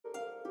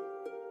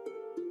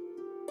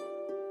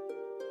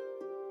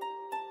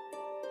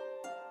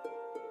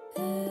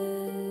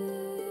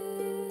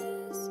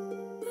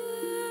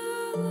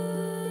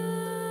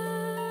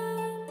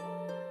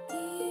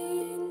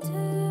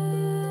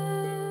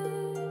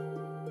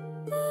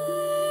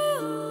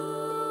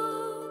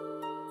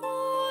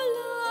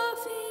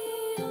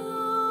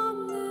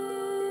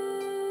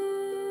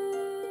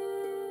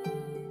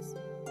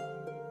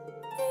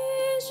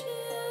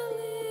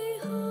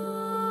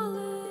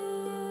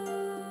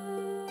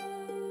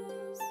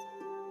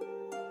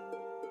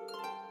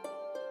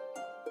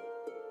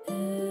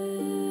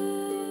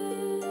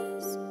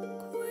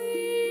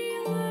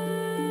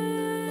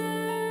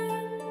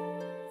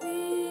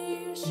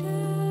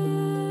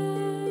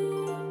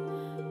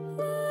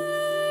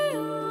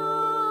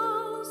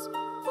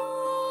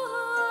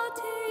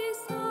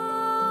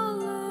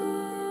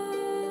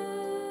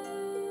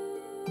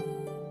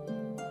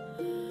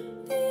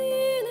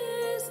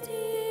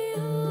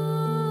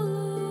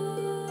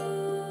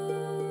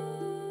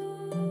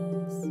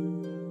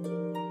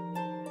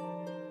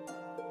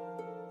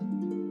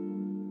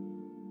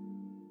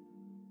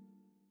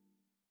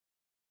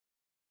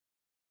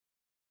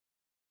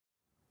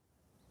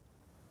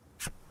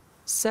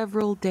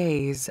several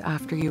days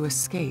after you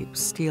escape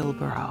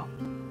Steelborough.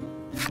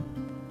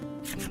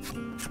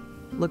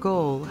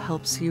 Legol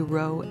helps you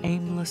row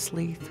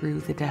aimlessly through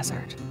the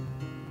desert.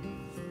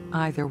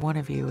 Either one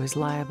of you is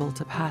liable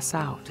to pass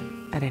out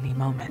at any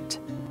moment.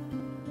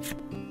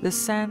 The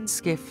sand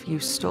skiff you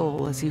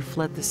stole as you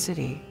fled the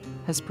city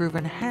has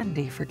proven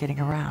handy for getting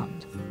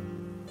around.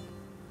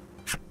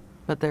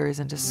 But there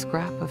isn't a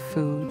scrap of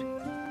food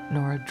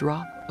nor a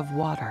drop of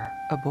water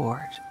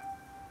aboard.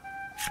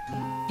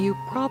 You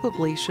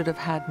probably should have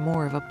had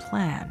more of a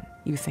plan,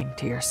 you think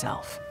to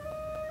yourself.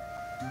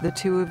 The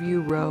two of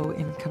you row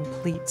in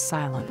complete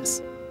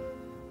silence.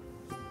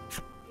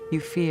 You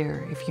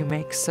fear if you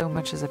make so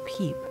much as a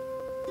peep,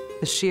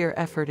 the sheer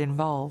effort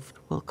involved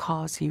will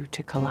cause you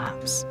to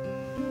collapse.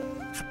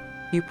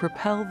 You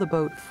propel the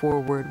boat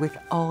forward with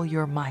all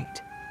your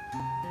might,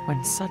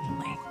 when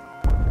suddenly,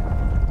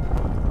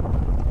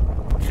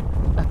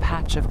 a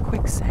patch of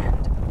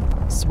quicksand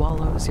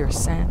swallows your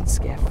sand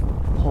skiff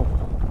whole.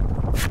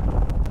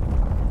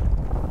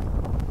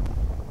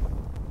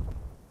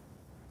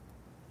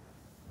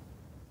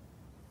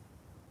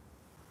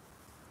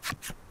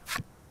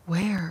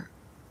 Where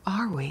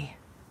are we?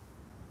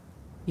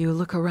 You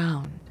look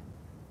around,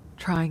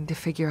 trying to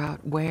figure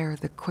out where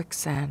the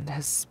quicksand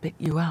has spit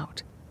you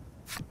out.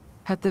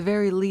 At the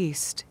very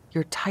least,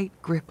 your tight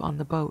grip on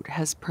the boat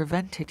has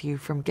prevented you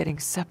from getting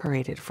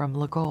separated from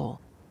Legol.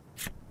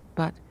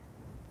 But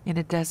in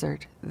a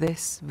desert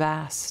this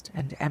vast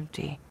and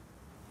empty,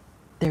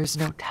 there's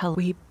no telling.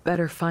 We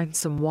better find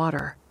some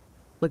water,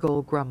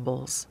 Legol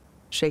grumbles,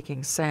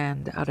 shaking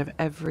sand out of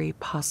every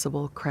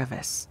possible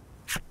crevice.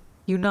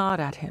 You nod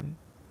at him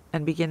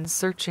and begin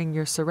searching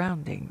your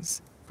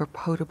surroundings for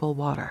potable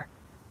water.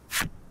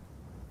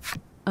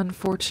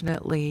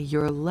 Unfortunately,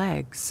 your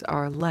legs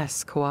are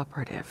less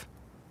cooperative.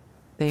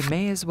 They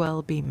may as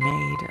well be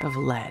made of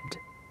lead.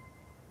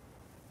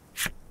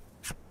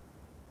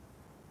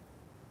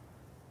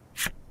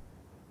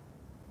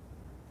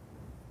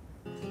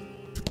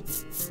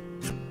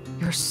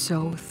 You're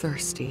so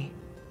thirsty,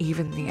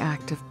 even the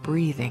act of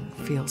breathing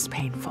feels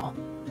painful.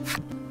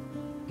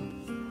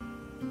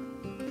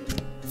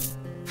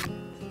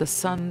 The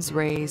sun's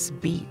rays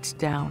beat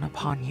down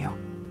upon you.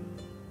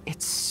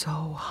 It's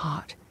so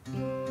hot.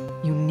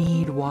 You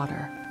need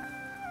water.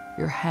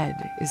 Your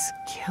head is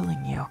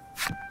killing you.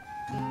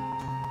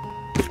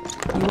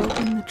 You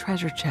open the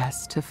treasure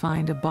chest to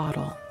find a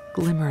bottle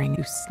glimmering.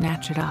 You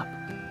snatch it up,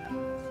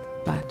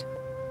 but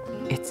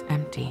it's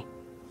empty.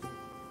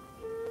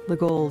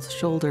 Legol's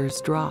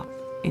shoulders drop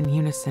in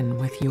unison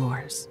with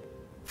yours.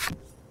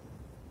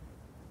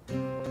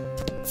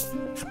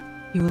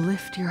 You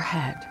lift your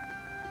head.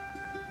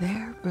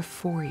 There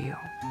before you,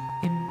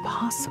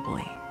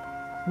 impossibly,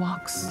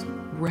 walks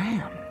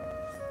Ram,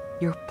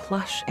 your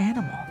plush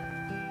animal.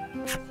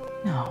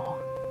 No.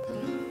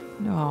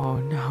 No,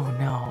 no,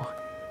 no.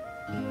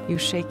 You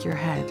shake your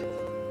head.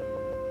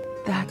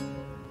 That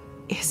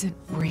isn't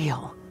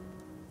real.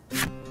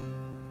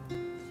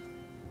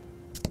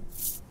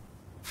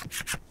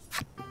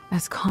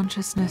 As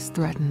consciousness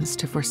threatens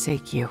to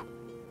forsake you,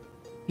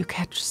 you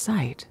catch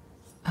sight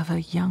of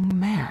a young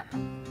man.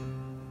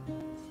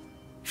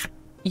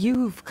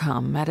 You've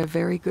come at a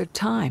very good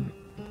time,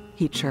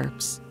 he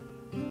chirps.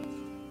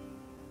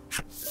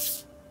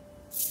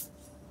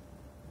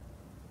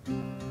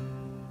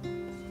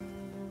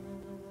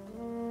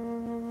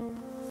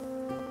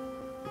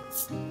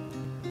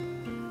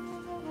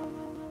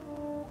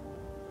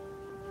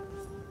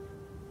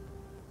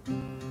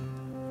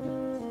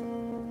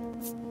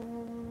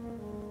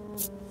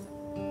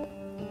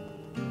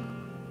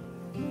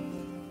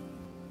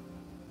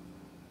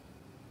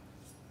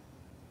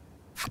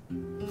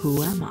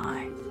 Who am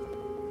I?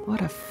 What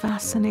a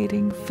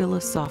fascinating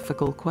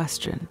philosophical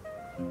question,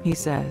 he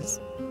says,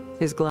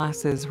 his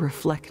glasses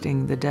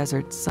reflecting the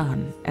desert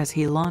sun as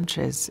he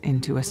launches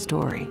into a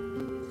story.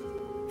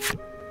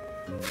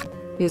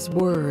 His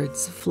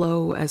words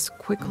flow as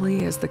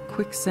quickly as the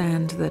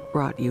quicksand that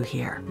brought you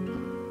here.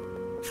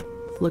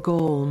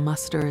 Legol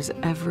musters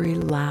every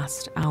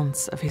last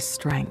ounce of his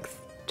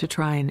strength to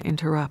try and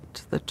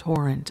interrupt the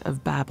torrent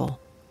of babble,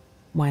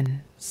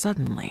 when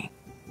suddenly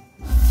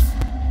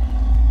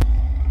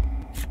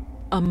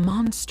a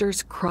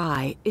monster's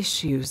cry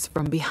issues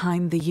from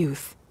behind the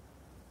youth.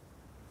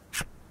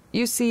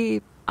 You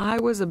see, I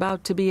was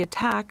about to be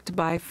attacked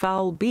by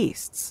foul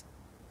beasts,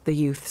 the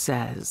youth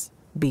says,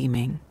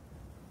 beaming.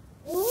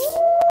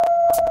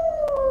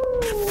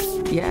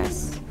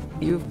 Yes,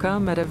 you've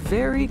come at a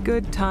very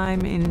good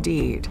time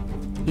indeed,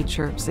 he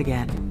chirps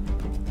again,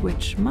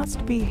 which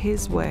must be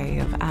his way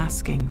of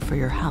asking for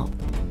your help.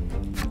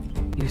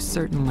 You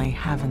certainly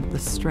haven't the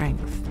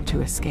strength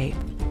to escape.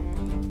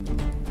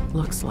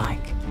 Looks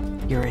like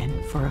you're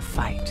in for a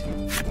fight.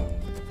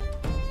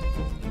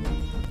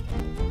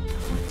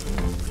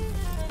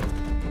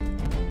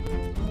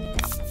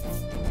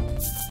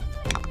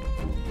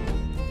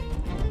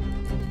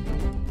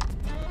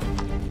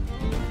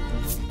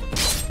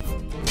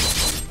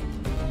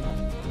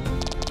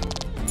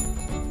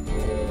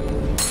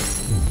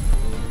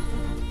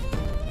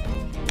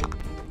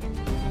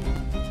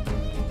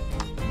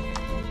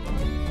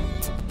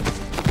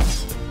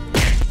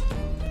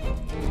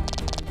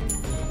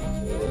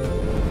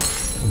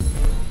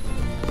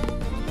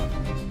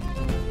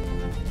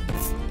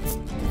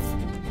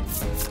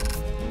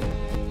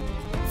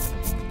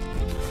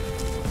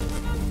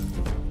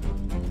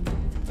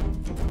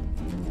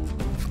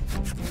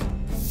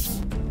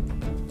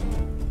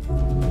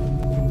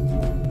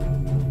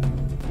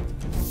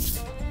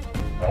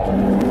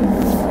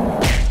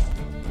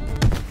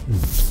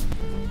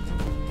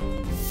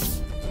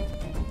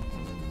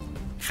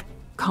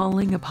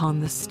 Calling upon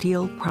the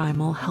steel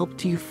primal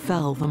helped you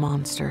fell the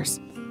monsters.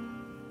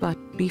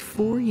 But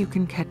before you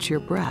can catch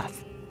your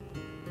breath,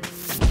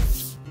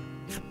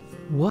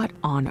 "What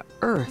on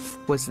earth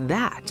was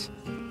that?"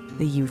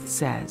 the youth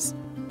says,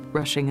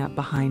 rushing up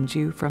behind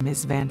you from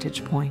his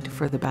vantage point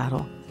for the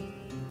battle.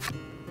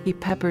 He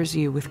peppers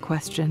you with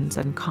questions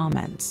and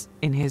comments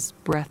in his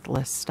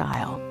breathless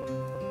style.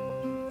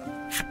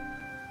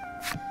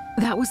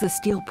 "That was the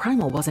steel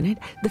primal, wasn't it?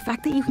 The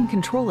fact that you can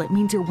control it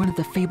means you're one of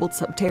the fabled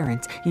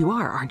subterrans. You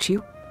are, aren't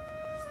you?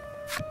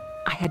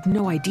 I had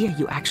no idea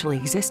you actually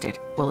existed.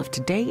 Well, if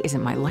today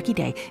isn't my lucky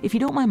day, if you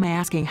don't mind my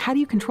asking, how do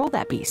you control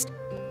that beast?"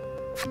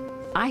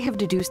 "I have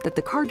deduced that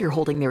the card you're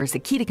holding there is the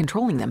key to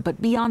controlling them, but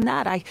beyond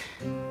that,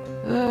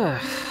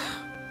 Ugh.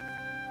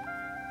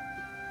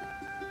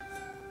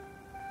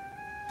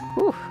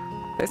 Whew,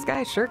 this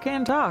guy sure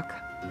can talk.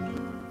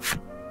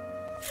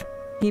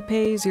 He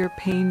pays your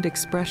pained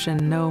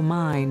expression no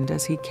mind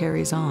as he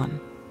carries on,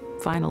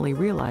 finally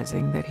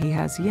realizing that he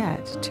has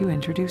yet to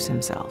introduce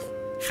himself.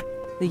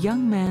 The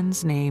young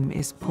man's name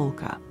is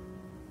Polka,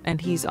 and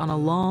he's on a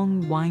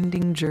long,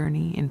 winding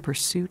journey in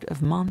pursuit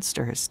of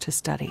monsters to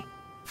study.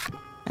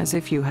 As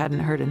if you hadn't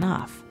heard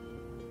enough,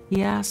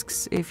 he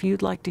asks if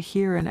you'd like to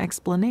hear an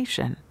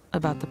explanation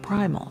about the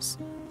primals.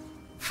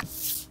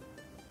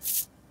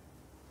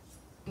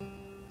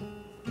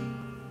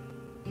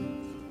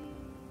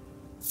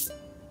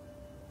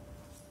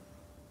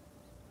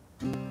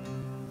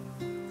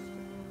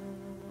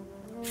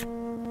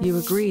 You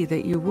agree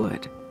that you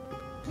would.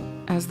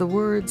 As the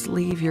words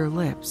leave your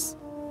lips,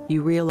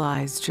 you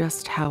realize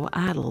just how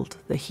addled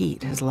the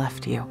heat has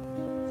left you.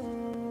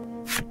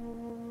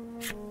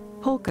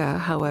 Polka,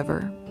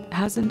 however,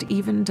 hasn't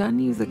even done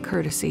you the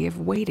courtesy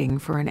of waiting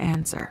for an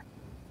answer.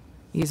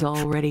 He's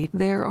already...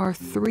 There are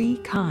 3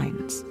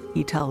 kinds,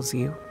 he tells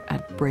you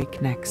at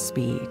breakneck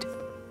speed.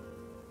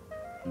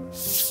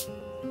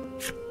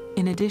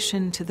 In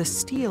addition to the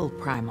steel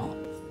primal,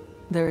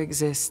 there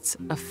exists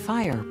a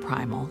fire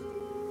primal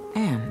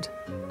and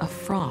a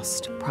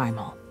frost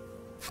primal.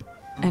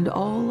 And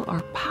all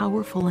are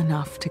powerful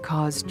enough to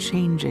cause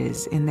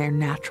changes in their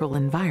natural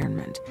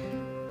environment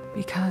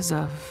because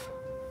of...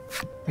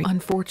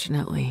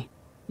 Unfortunately,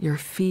 your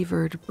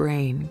fevered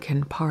brain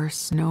can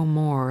parse no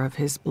more of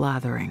his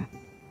blathering.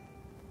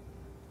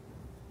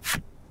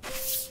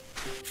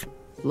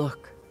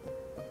 "Look,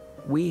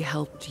 we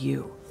helped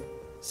you,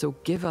 so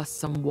give us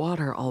some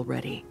water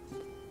already,"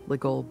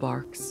 Legol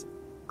barks,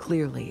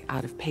 clearly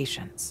out of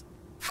patience.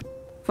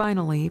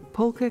 Finally,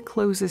 Polka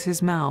closes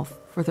his mouth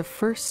for the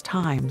first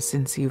time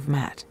since you've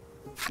met.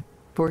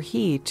 For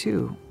he,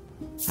 too,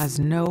 has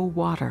no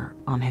water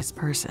on his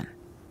person.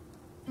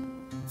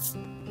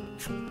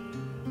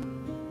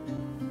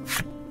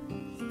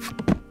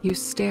 You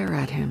stare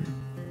at him,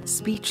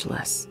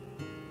 speechless.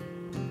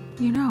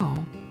 "You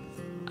know,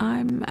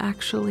 I'm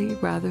actually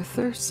rather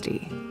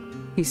thirsty,"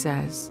 he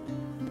says,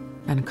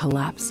 and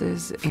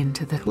collapses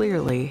into the...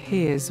 Clearly,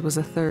 his was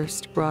a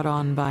thirst brought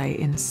on by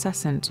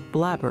incessant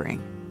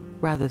blabbering,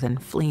 rather than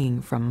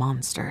fleeing from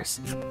monsters.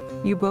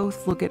 You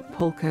both look at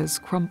Polka's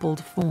crumpled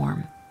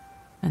form,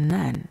 and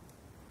then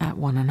at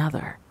one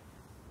another.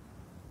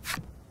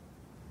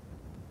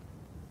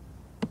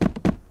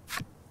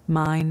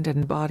 Mind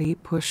and body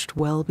pushed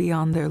well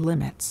beyond their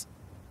limits,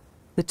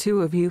 the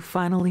two of you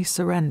finally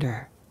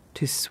surrender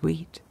to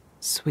sweet,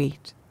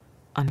 sweet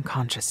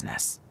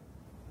unconsciousness.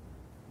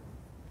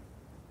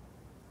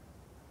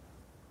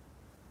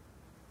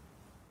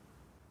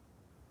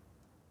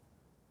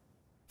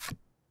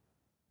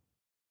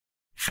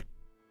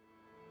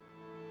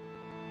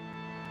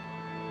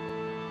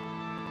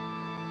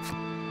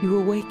 You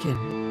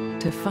awaken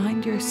to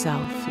find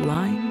yourself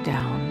lying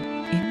down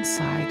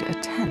inside a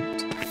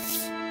tent.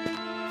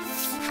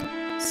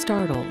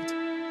 Startled,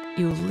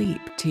 you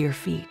leap to your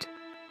feet.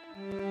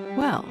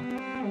 "Well,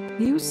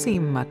 you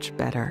seem much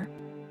better,"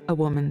 a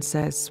woman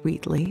says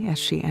sweetly as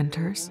she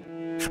enters.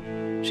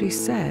 She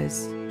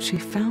says she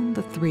found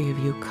the 3 of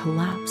you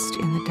collapsed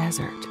in the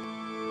desert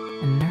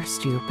and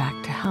nursed you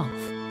back to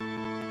health.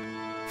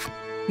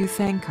 You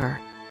thank her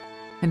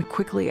and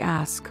quickly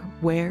ask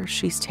where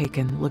she's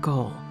taken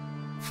Legol.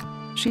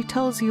 She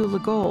tells you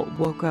Legol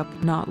woke up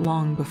not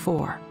long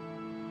before.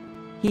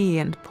 He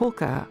and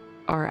Polka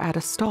are at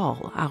a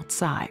stall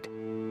outside.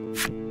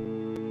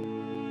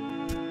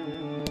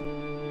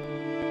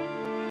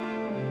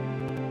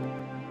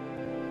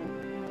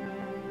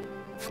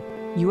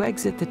 You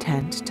exit the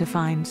tent to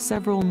find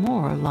several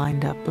more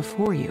lined up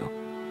before you.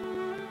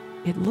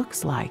 It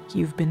looks like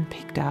you've been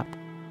picked up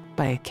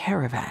by a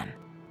caravan.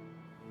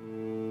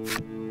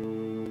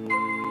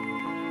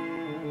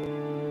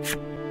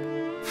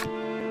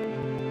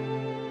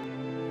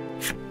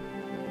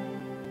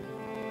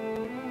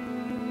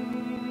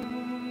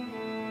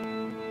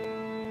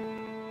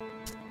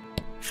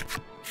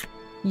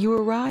 You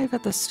arrive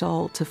at the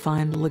stall to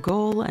find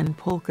Legol and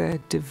Polka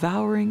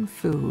devouring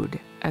food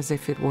as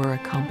if it were a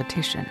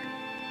competition.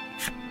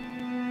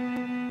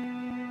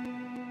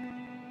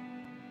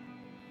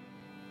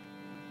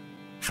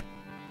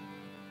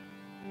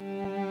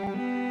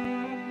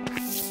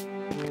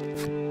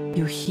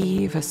 You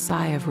heave a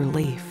sigh of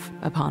relief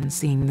upon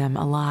seeing them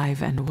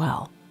alive and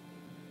well.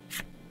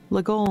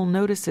 Legol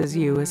notices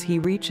you as he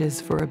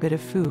reaches for a bit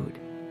of food.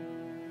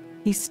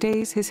 He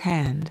stays his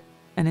hand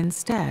and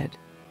instead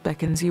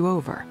beckons you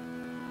over.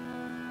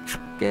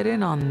 "Get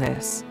in on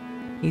this,"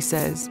 he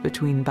says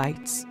between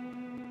bites.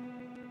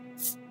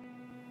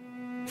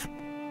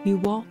 You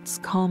waltz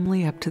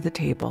calmly up to the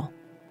table,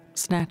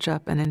 snatch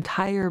up an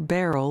entire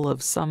barrel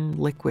of some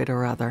liquid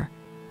or other,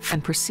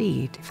 and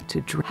proceed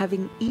to drink.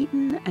 Having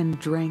eaten and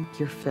drank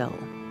your fill,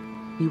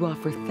 you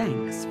offer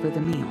thanks for the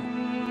meal.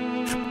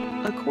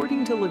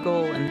 According to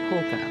Legol and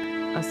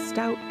Polka, a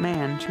stout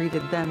man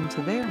treated them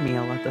to their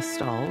meal at the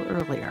stall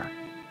earlier.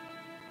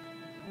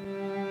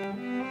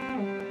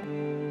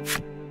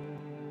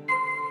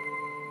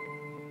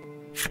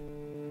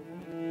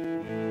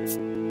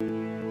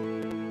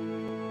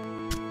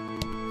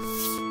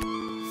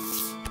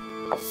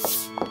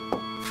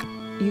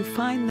 You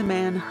find the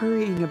man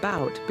hurrying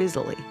about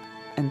busily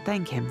and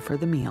thank him for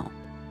the meal.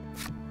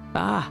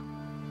 "Ah,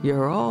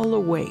 you're all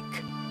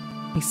awake,"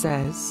 he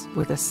says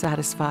with a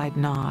satisfied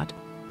nod.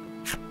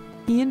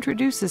 He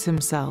introduces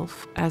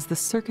himself as the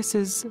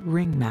circus's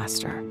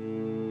ringmaster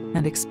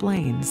and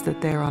explains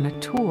that they're on a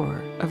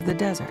tour of the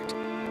desert.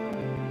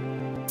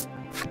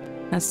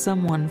 As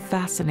someone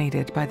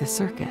fascinated by the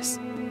circus,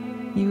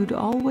 you'd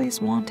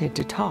always wanted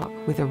to talk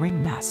with a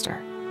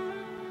ringmaster.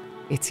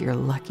 It's your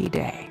lucky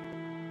day.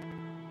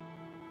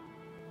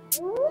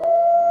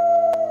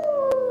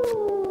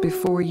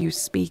 Before you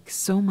speak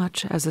so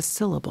much as a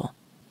syllable,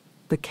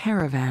 the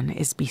caravan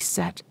is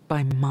beset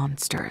by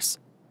monsters.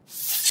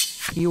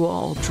 You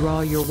all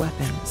draw your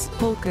weapons.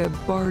 Polka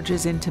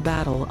barges into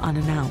battle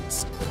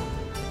unannounced.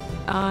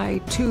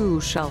 "I too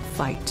shall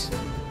fight,"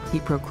 he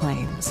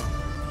proclaims.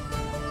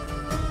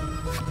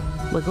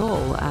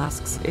 Legol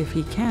asks if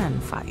he can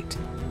fight,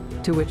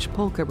 to which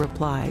Polka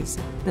replies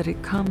that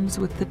it comes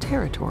with the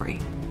territory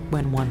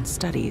when one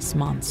studies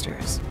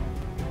monsters.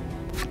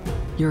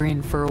 You're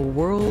in for a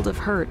world of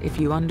hurt if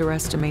you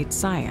underestimate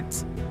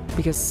science,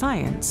 because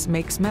science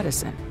makes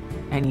medicine,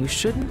 and you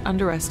shouldn't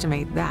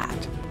underestimate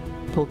that,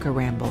 Polka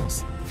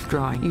rambles,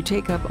 drawing. You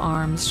take up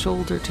arms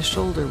shoulder to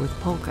shoulder with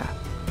Polka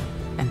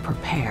and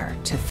prepare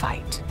to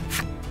fight.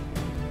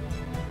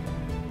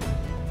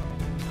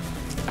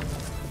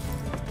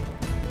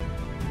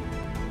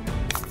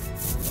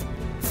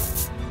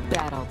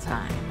 Battle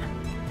time.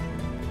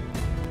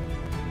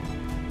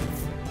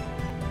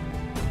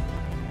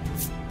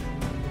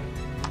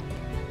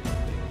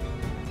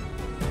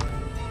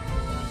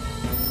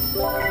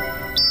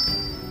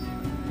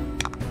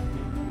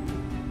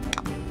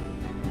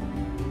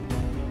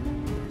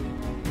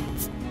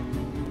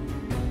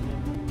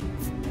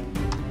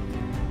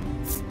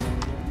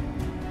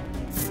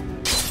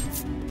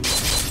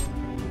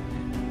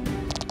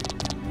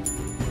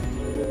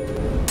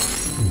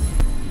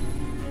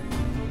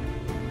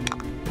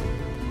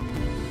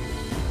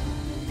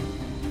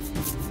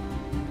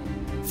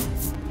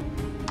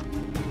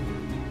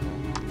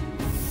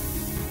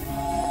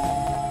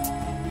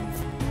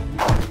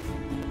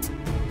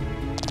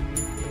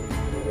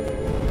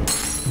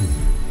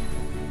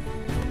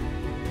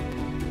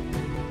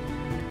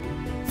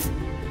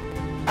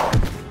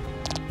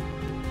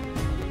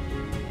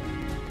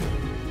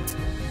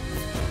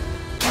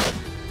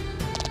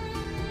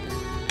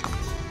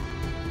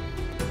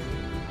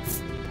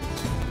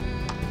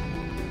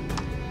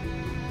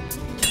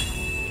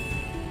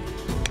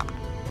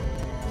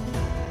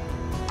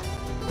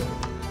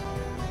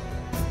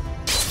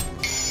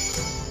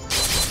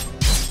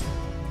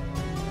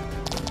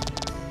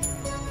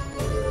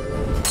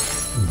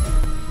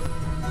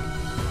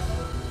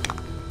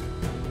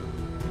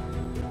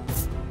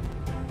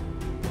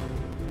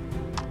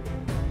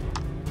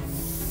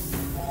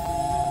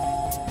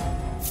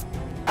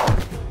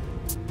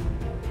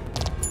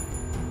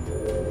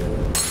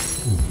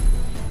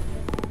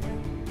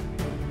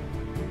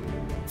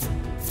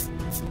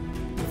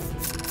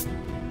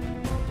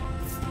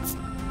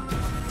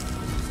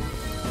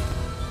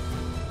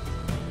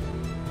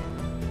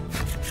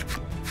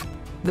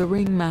 The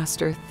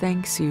ringmaster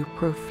thanks you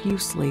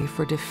profusely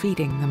for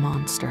defeating the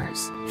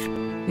monsters.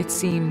 It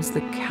seems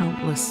the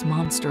countless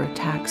monster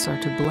attacks are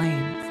to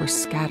blame for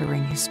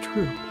scattering his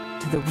troop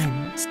to the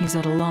winds. He's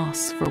at a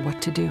loss for what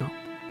to do.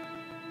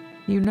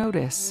 You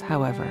notice,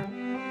 however,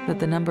 that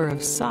the number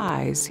of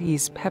sighs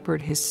he's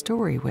peppered his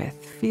story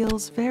with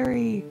feels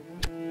very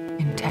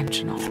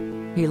intentional.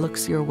 He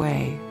looks your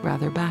way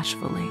rather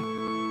bashfully.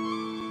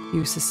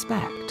 You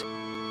suspect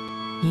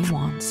he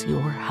wants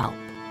your help.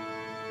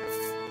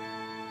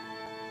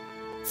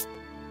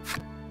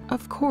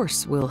 "Of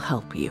course we'll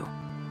help you,"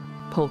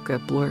 Polka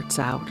blurts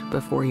out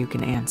before you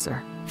can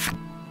answer.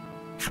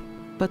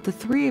 "But the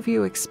three of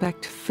you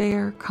expect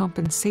fair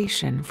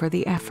compensation for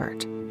the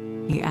effort,"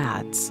 he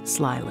adds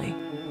slyly.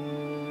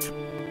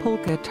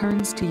 Polka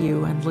turns to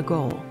you and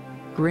Legol,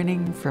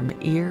 grinning from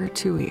ear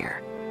to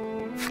ear.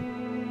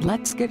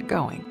 "Let's get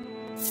going,"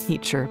 he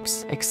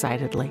chirps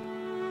excitedly.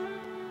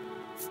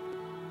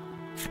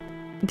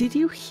 Did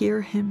you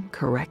hear him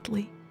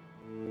correctly?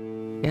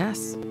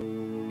 Yes,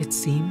 it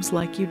seems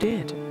like you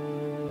did.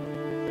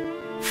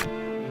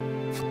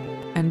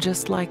 And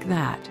just like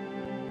that,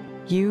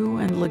 you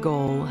and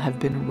Legol have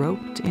been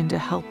roped into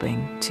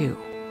helping too.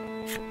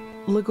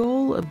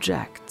 Legol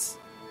objects,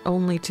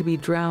 only to be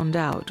drowned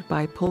out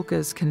by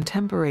Polka's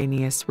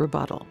contemporaneous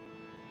rebuttal.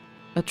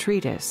 A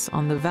treatise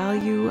on the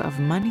value of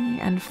money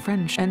and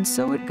friendship. And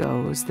so it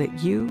goes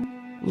that you,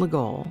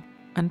 Legol,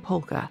 and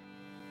Polka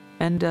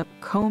end up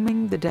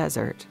combing the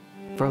desert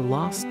for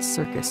lost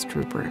circus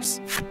troopers.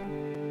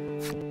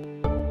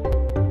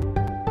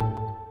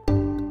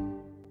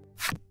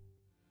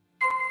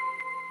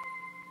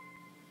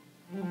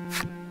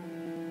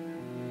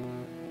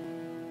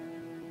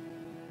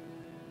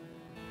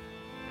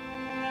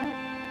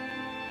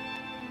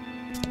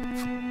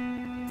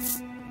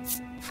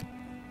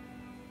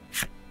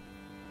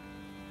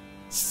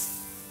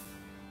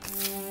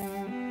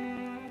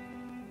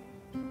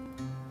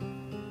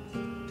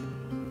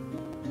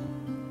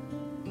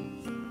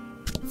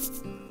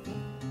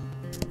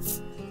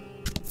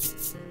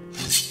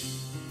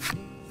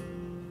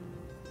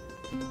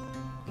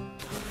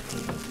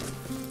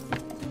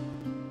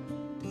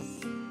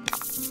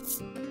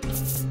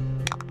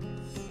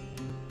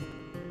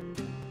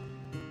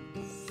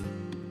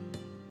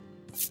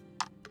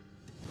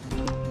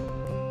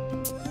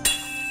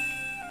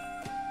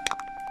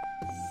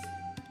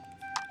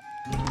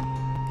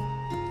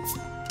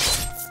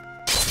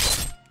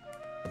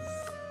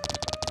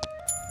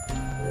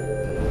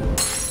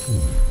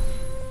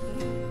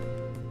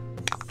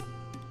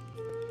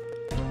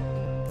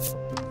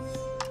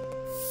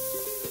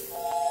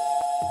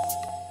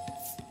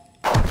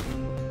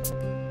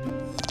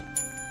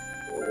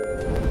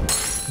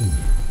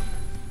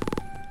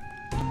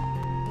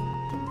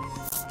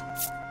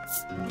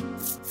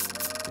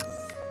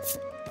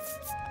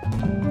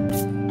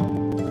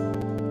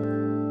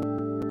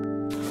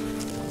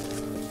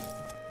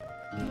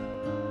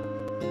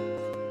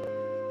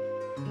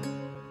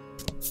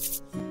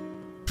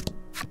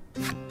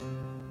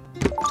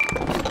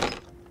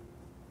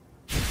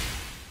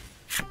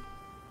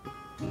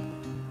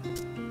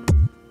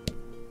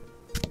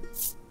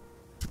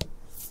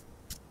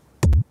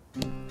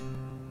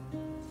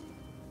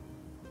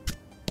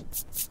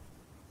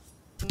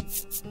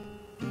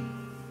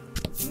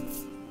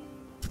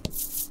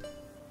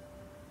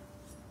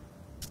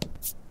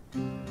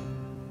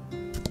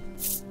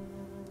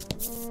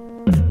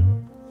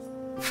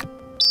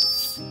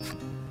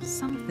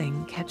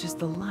 Something catches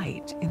the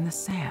light in the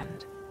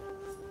sand.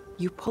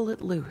 You pull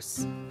it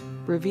loose,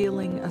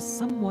 revealing a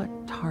somewhat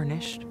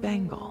tarnished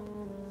bangle.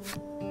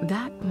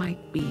 That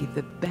might be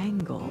the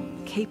bangle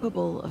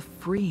capable of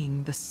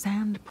freeing the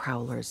sand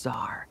prowler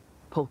czar,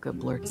 Polka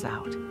blurts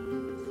out.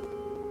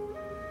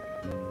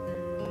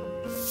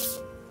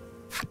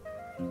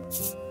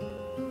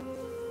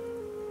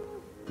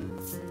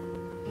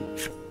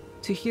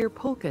 To hear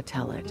Polka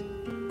tell it,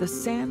 the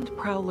sand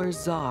prowler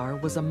czar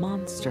was a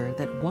monster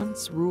that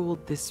once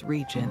ruled this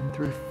region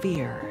through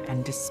fear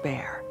and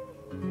despair.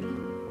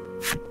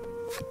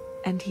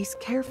 And he's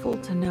careful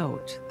to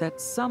note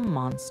that some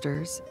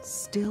monsters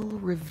still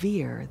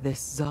revere this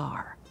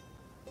czar.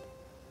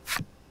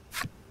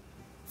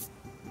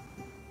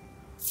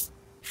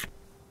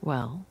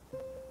 Well,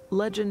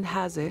 legend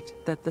has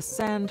it that the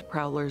sand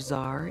prowler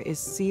czar is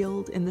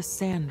sealed in the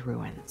sand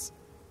ruins,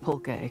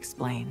 Polka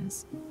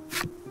explains.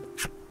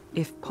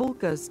 If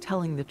Polka's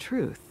telling the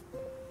truth,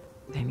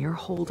 then you're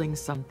holding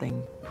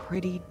something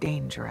pretty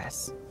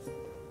dangerous.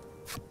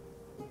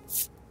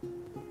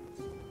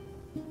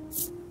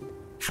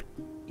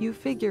 You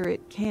figure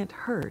it can't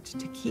hurt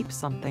to keep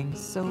something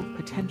so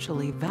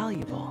potentially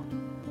valuable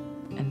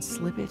and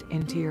slip it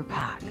into your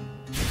pack.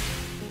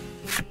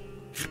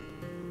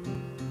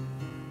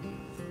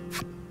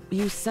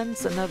 You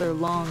sense another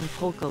long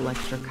polka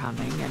lecture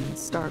coming and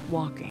start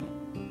walking.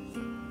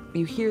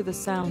 You hear the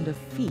sound of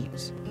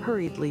feet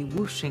hurriedly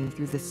whooshing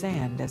through the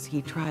sand as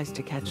he tries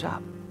to catch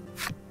up.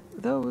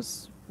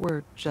 Those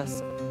were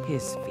just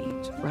his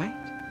feet, right?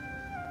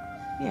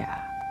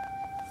 Yeah,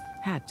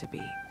 had to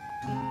be.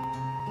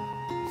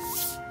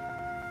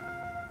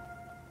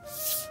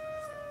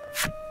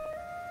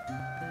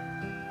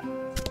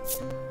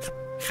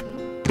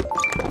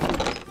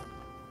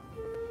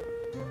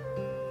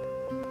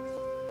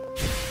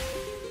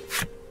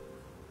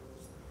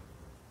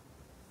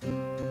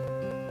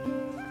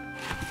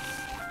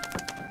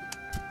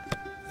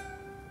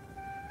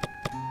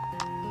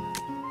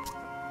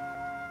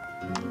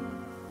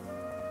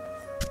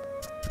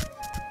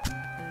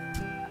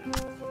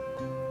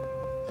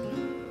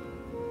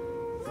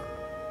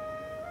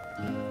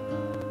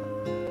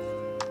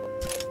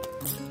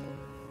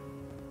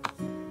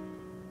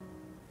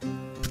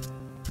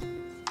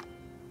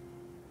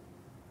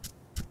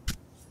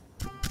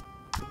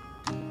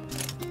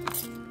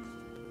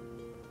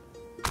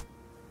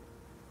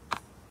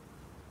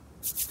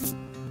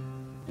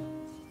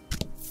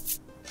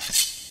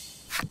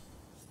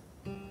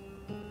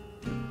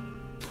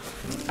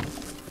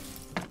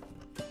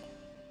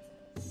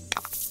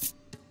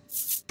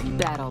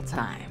 Battle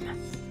time.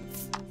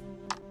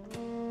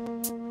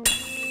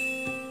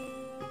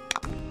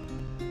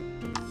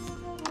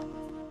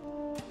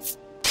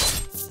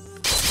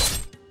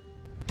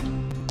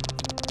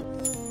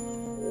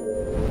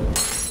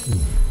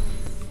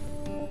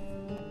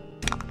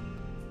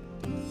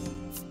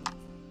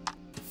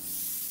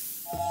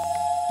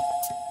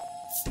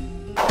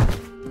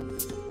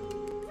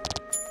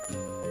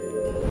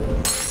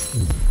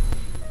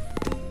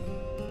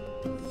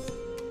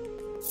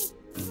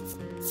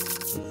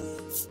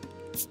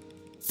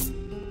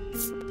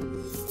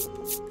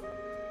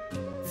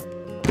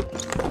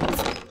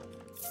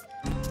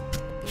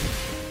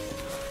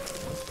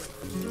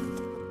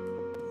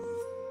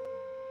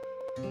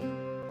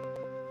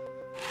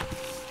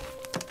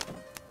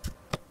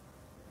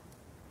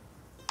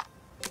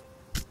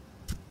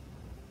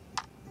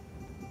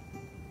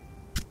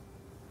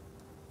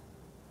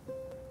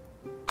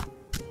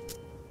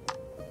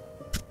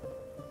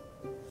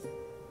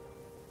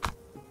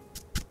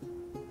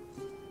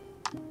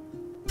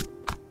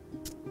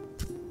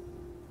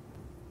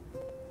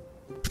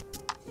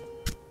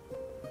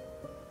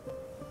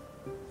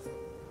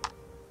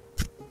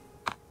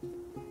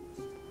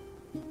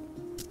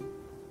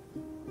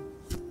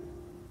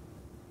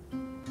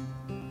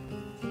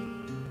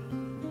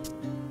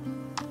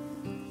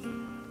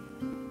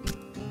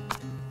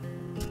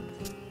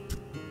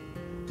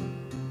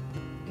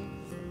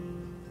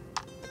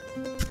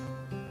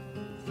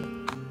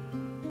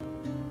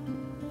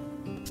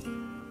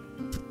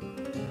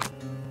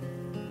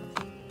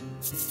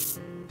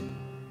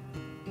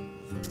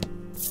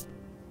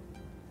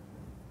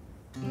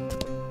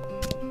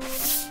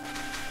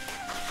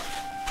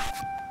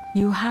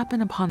 You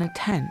happen upon a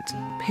tent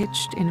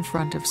pitched in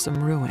front of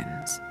some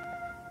ruins.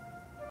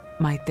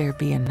 Might there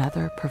be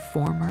another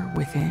performer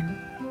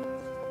within?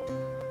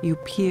 You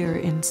peer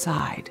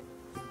inside.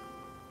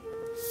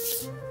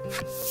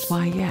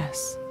 Why,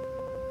 yes,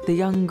 the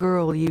young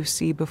girl you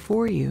see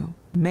before you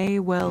may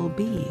well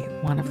be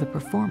one of the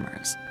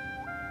performers,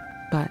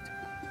 but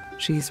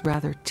she's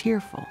rather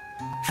tearful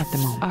at the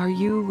moment. Are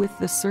you with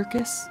the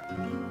circus?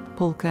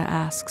 Polka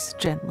asks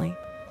gently.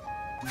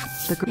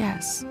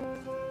 Yes,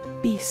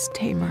 beast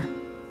tamer.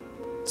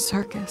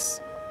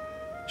 Circus,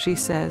 she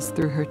says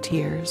through her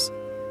tears,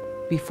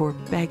 before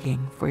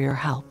begging for your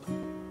help.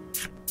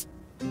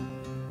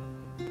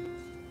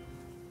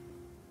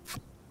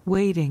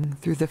 Wading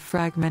through the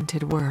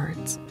fragmented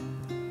words,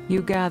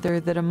 you gather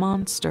that a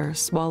monster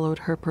swallowed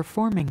her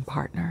performing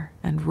partner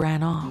and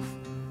ran off.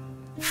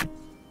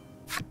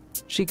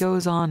 She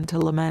goes on to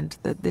lament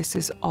that this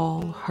is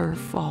all her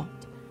fault,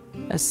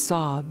 as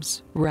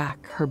sobs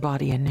rack her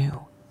body anew.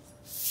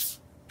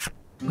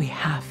 We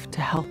have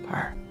to help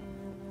her,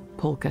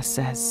 Polka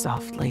says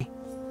softly.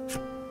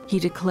 He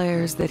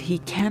declares that he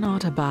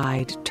cannot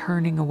abide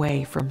turning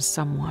away from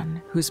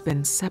someone who's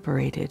been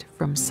separated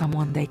from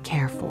someone they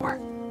care for.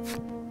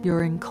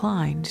 You're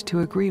inclined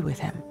to agree with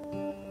him.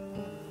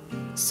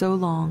 So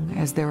long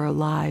as there are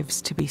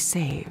lives to be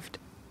saved,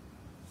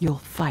 you'll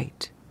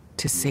fight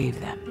to save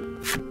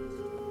them.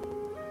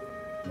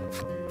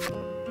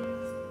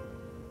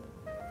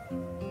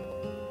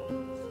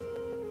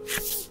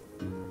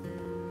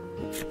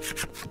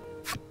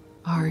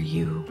 Are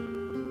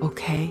you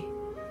okay?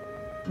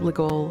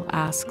 Legol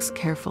asks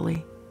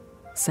carefully,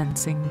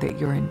 sensing that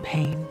you're in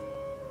pain.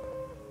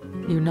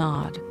 You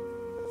nod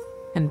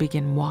and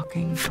begin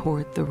walking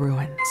toward the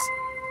ruins.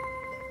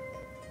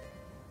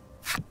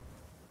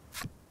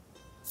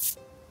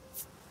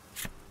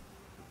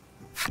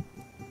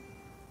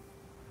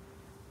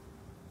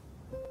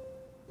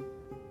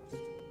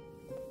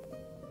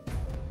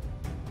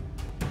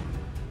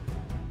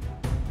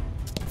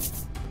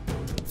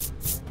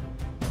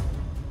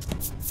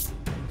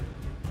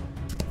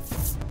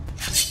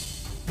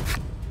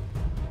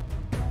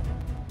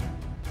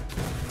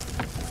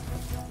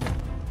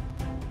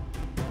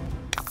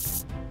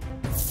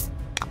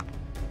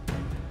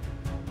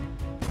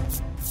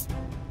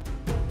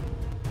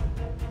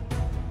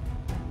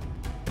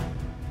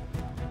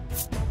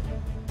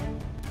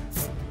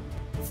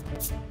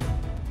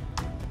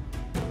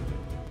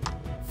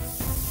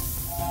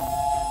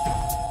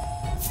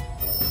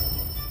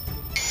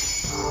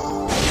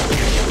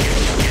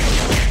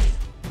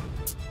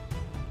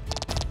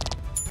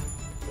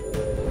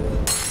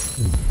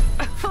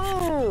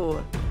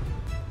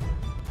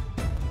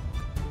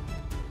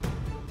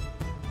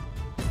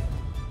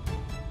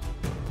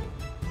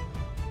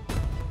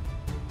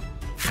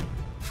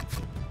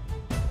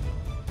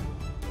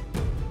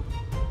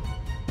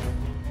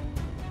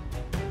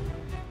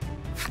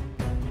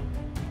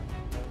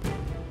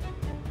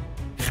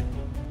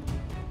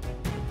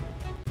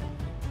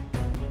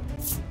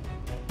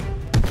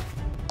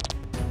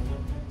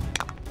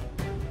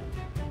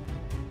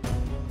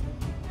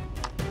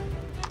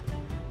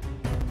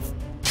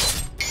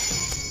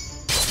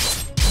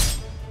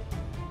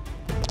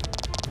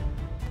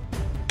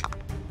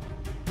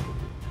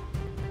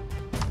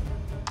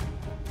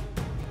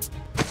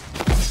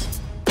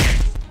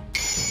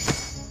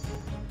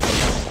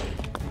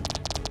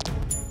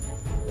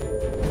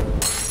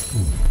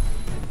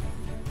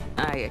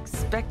 I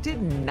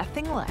expected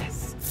nothing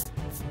less.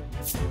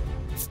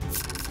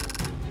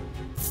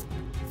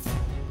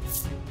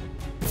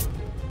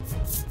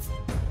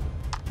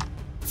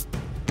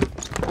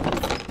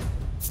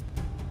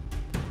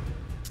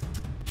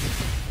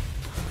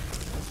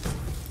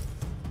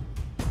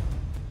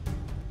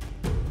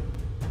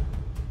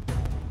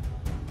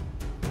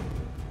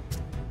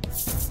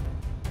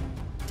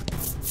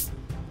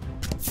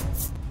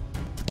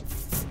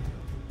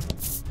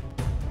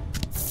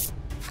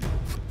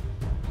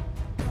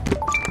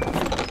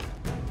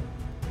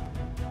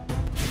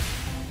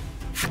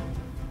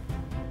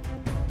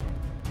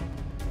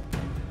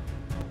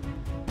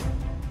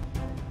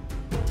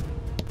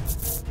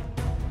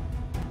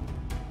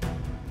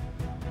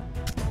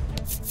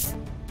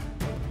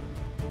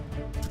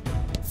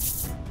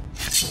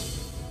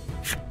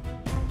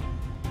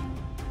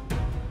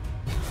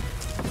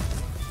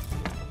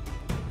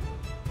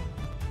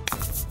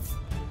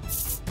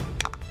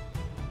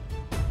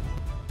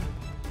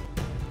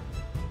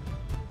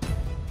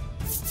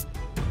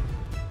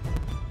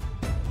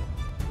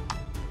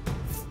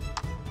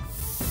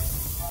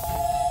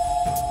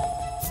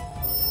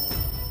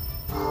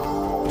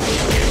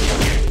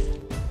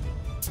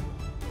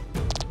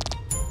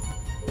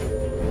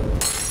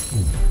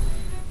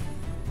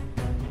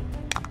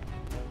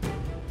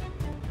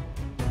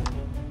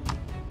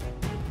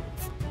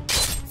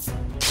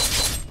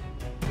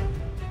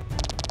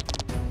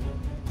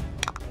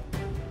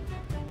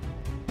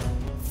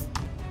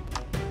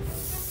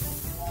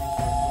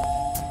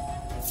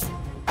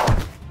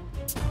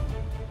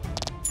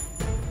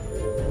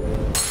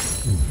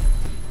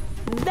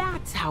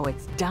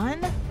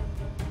 done?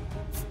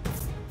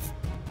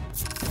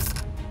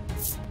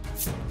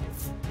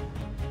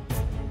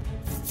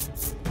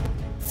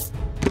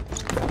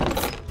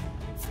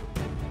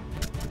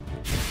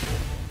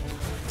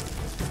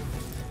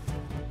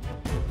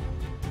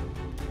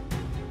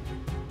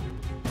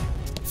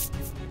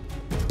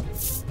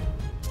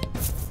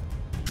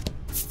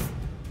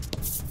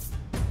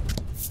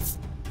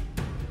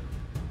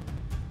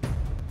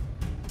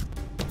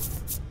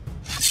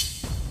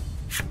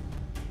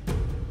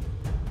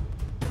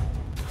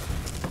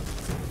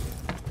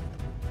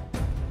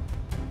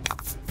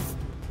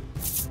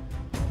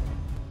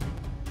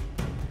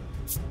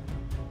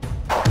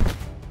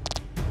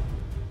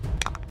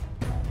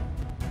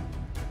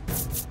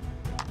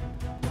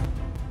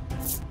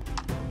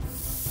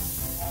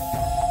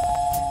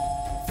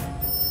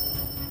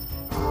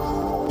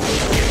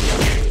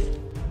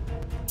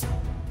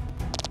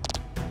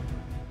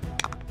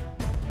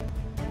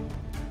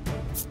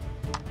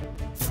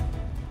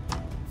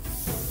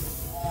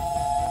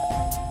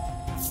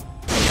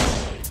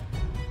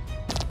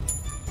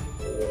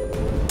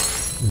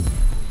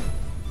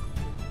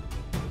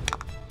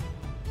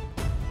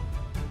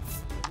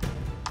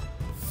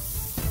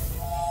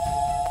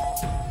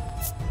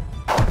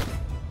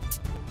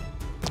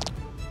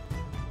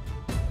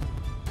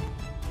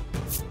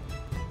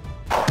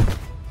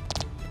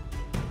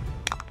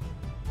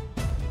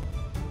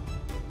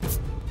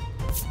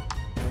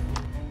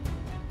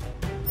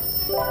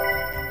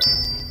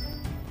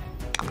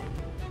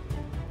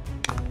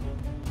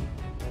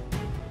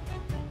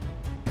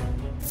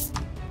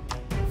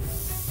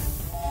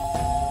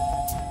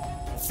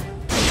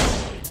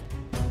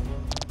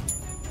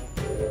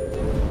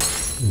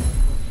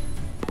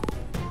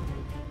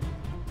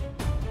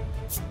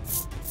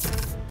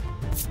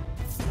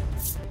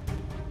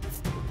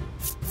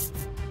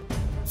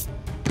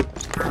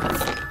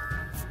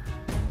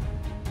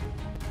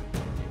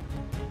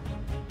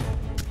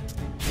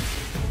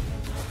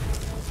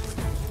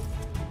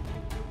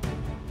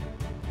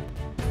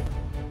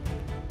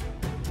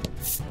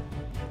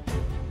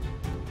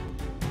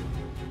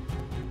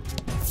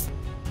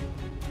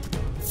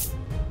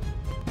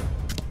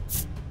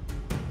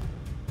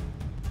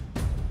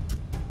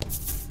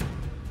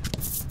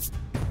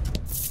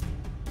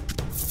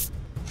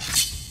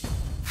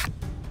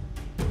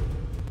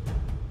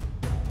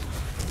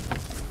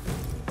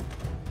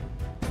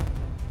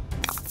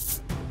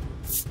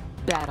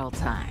 Battle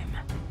time.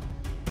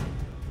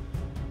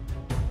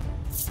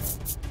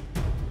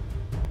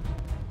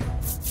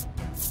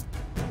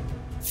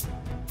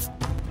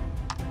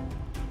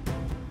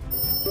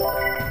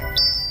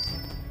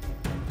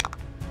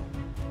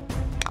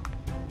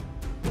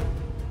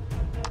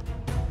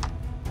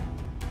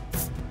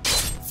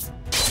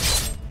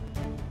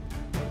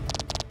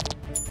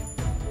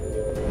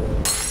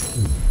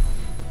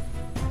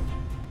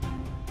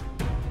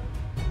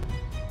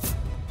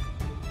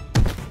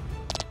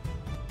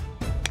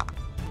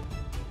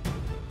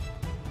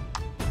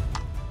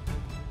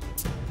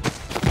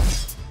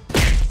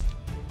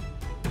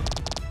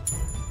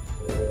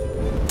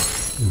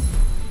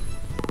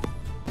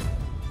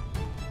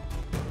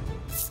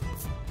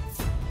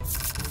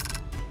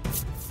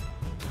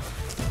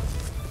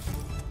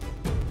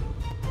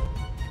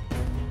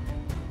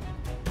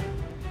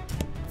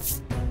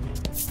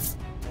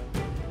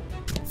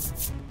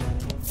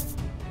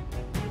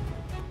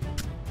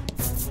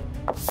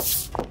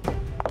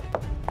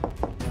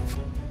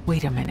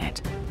 Wait a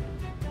minute,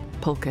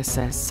 Polka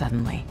says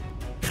suddenly.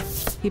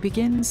 He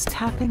begins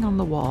tapping on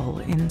the wall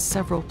in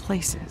several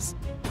places,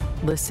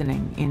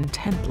 listening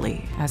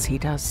intently as he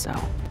does so.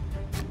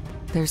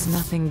 There's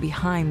nothing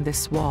behind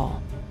this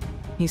wall,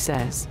 he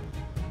says,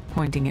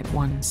 pointing at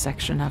one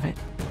section of it.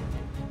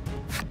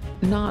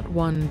 Not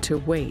one to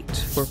wait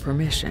for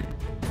permission,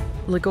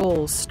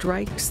 Legol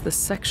strikes the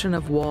section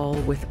of wall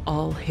with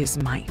all his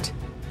might.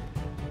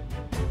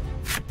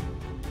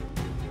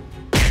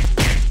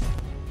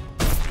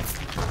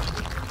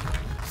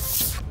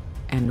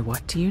 And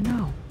what do you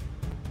know?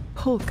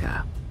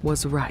 Polka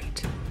was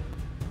right.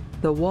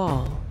 The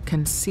wall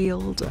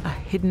concealed a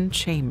hidden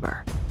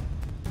chamber.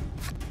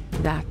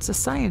 That's a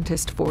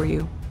scientist for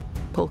you,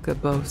 Polka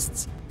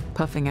boasts,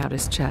 puffing out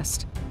his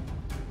chest.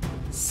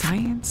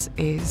 Science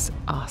is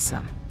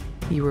awesome,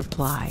 you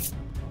reply,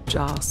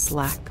 jaw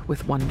slack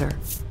with wonder.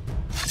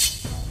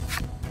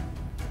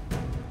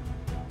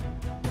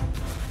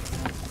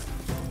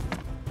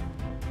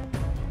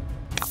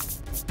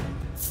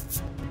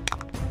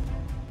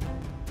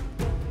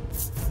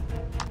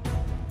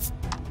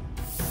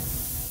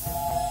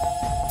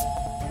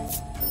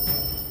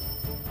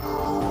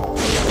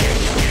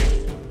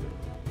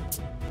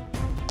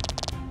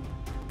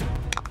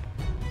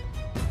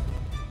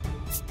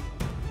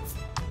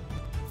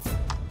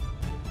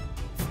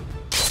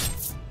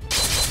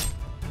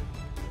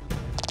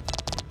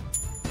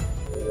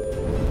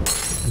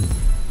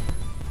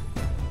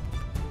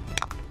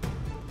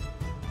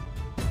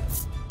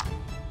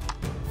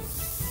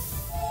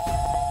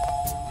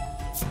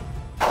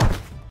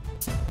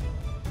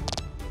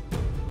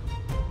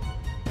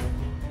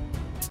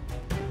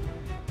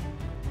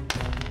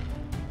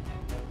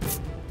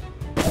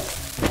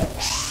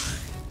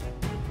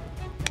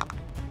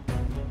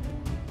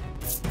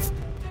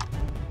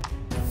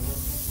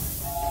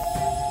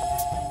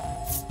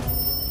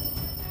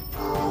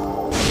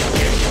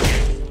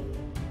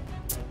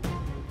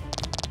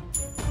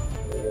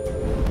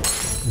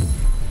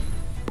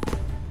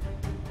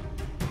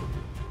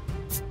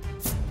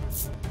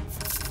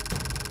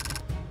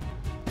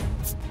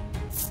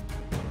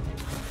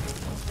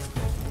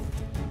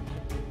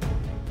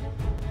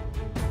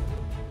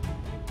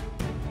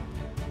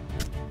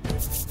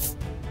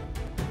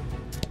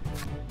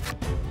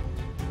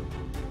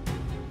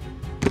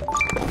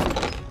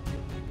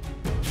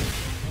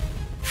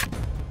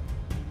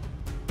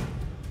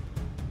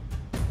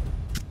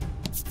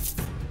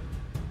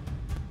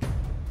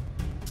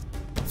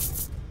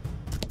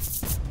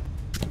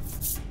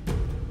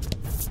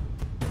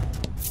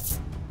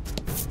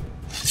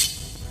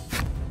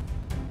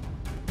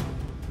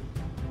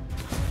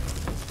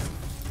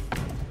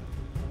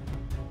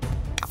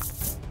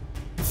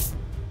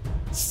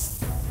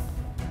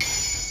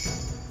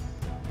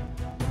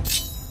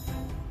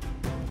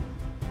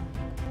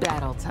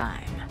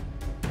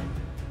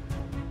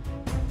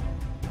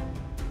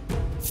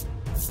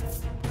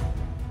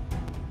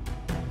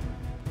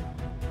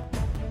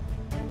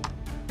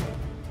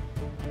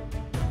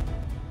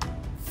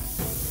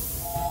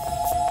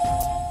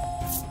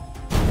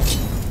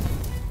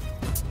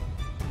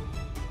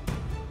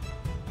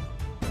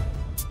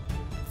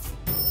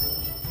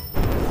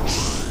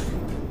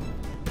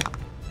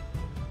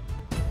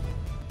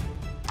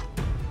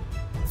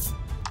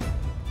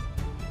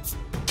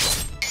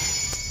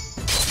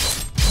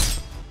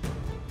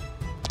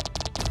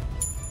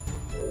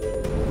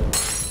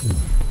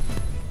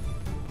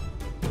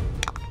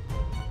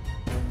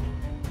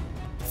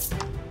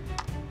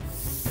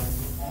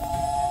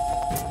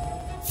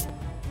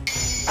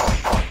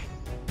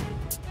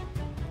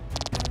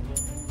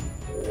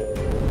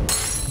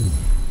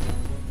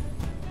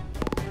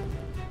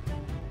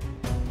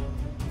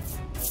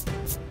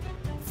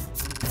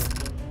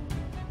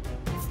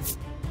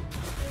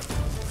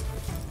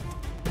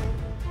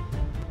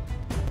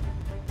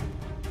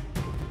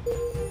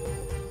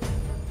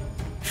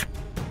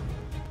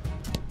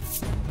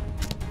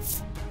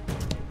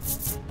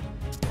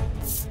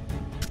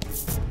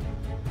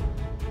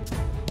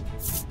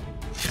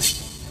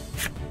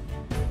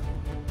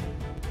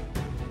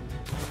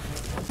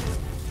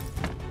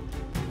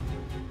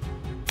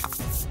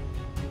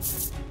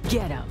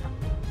 Get him!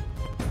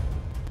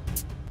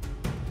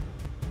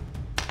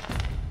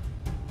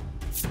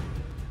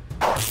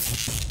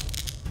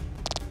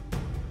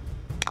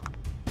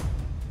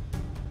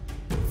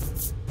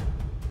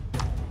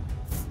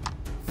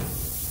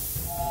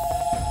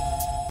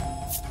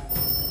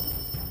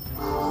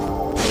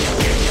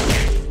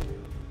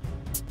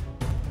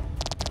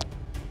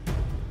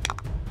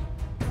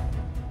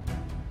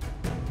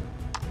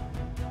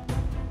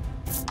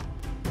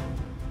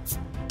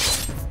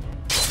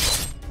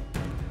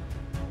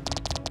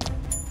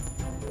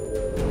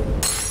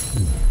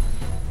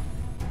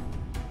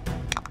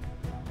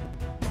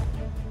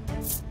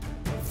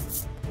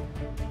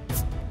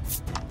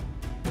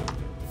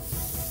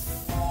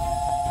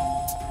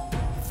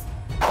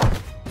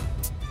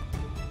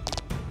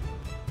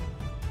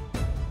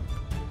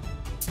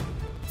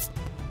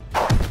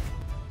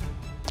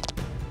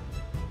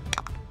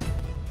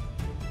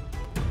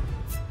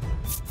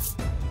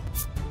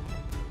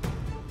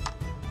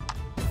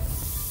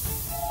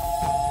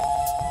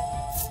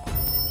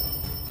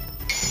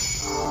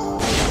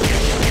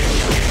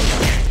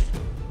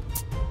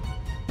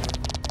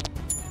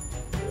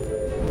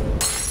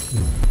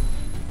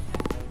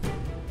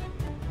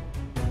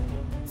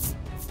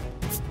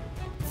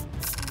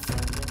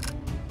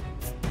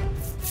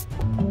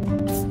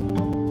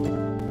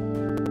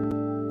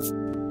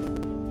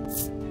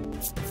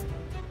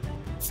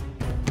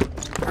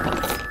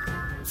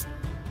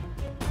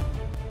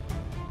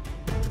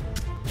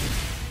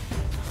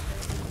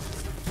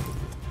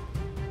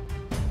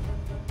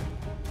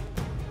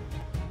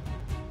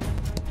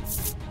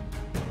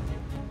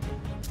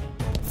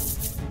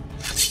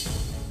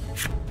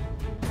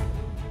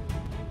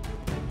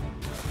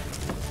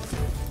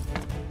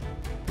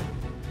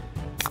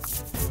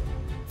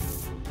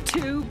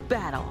 To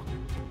battle.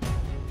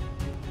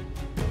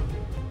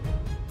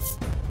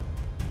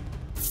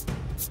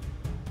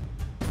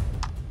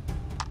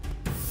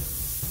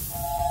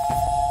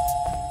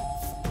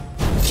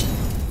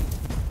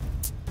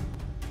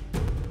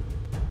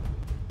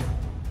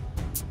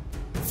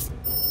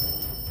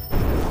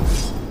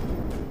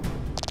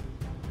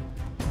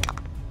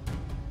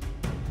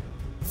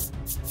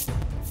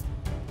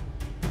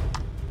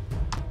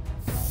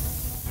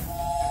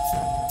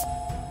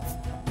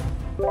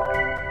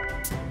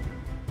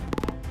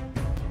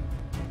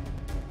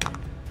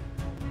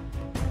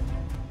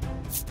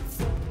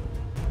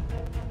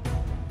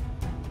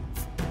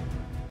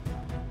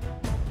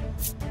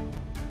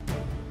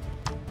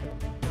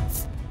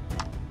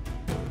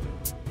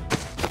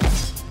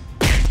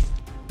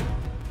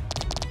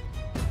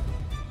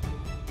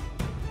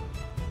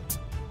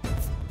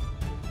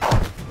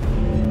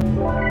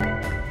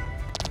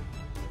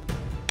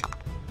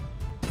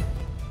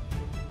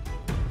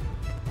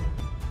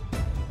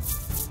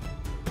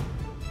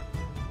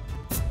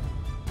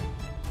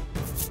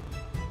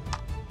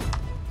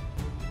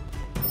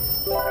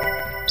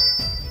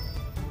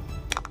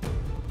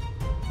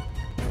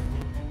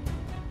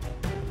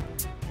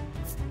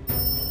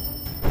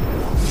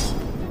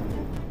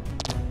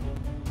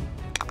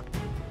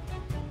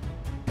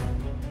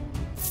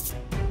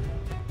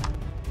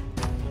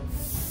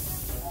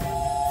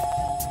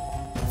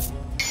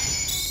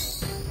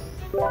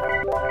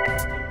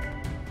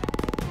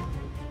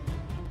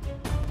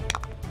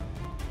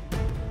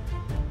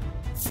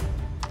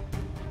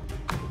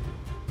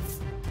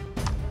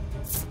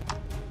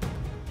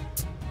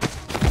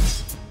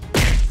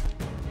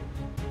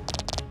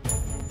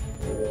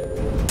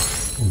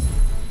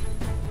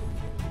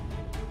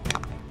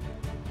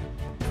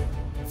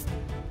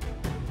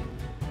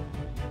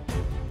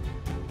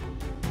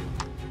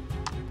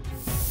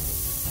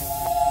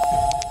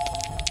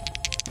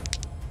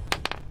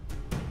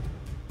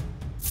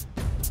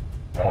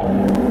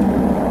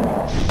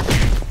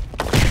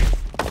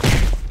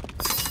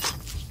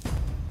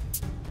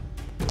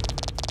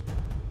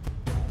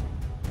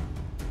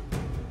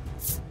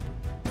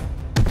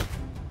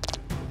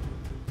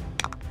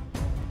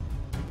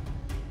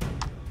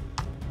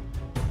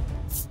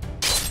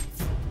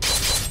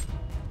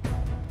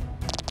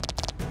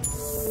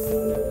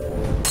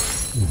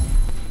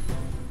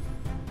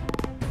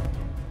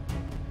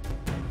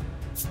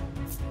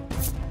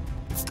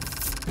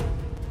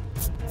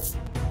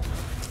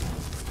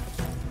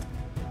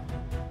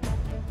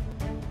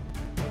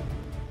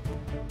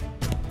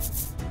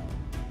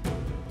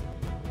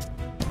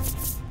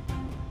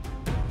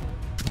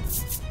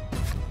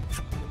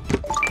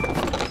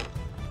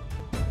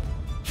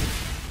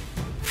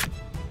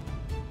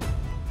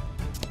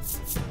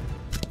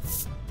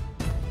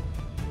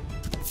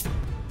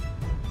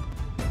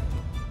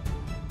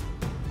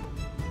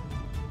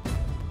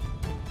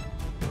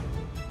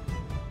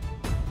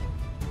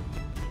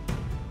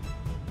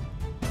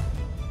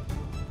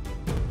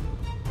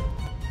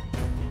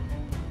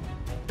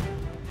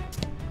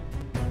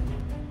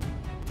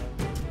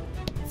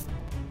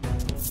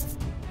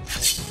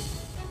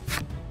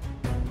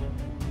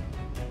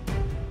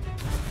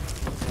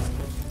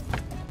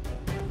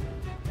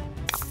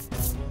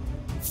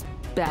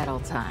 Battle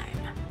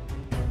time.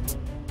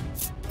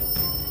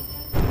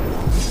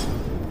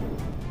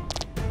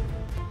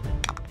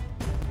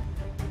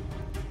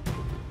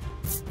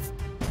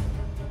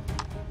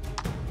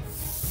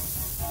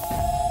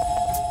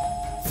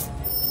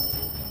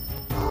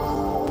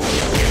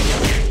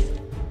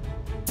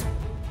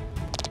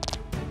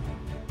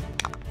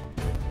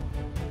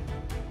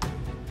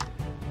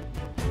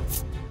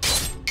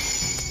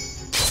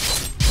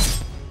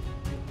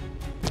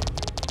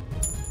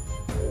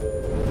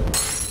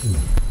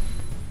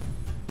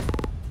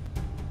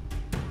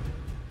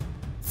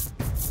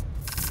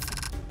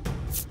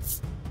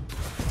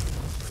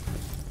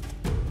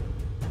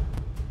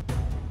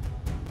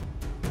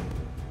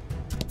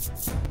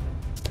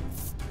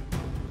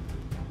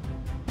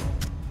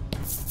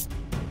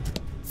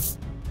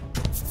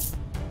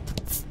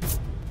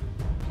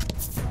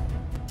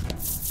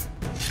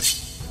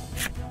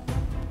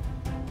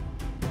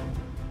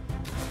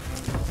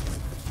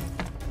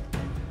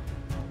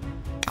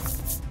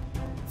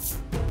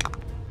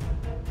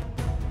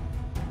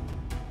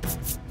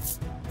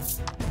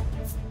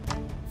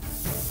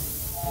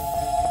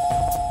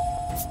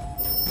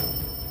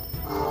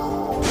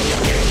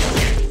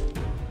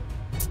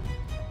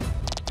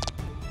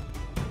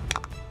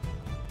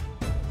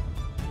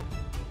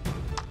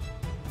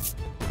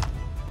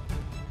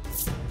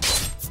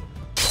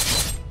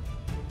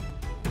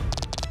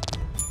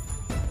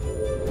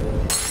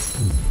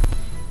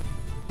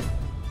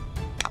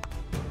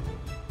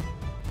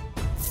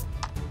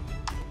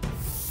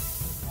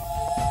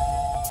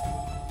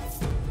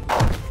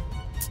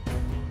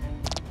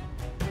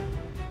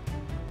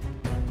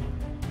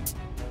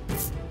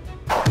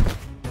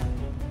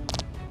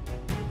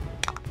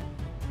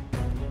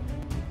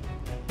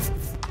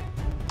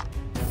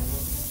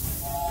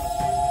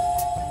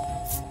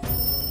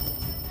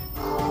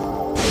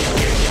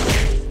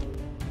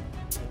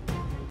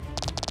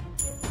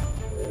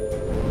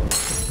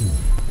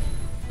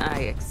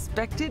 I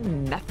expected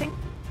nothing.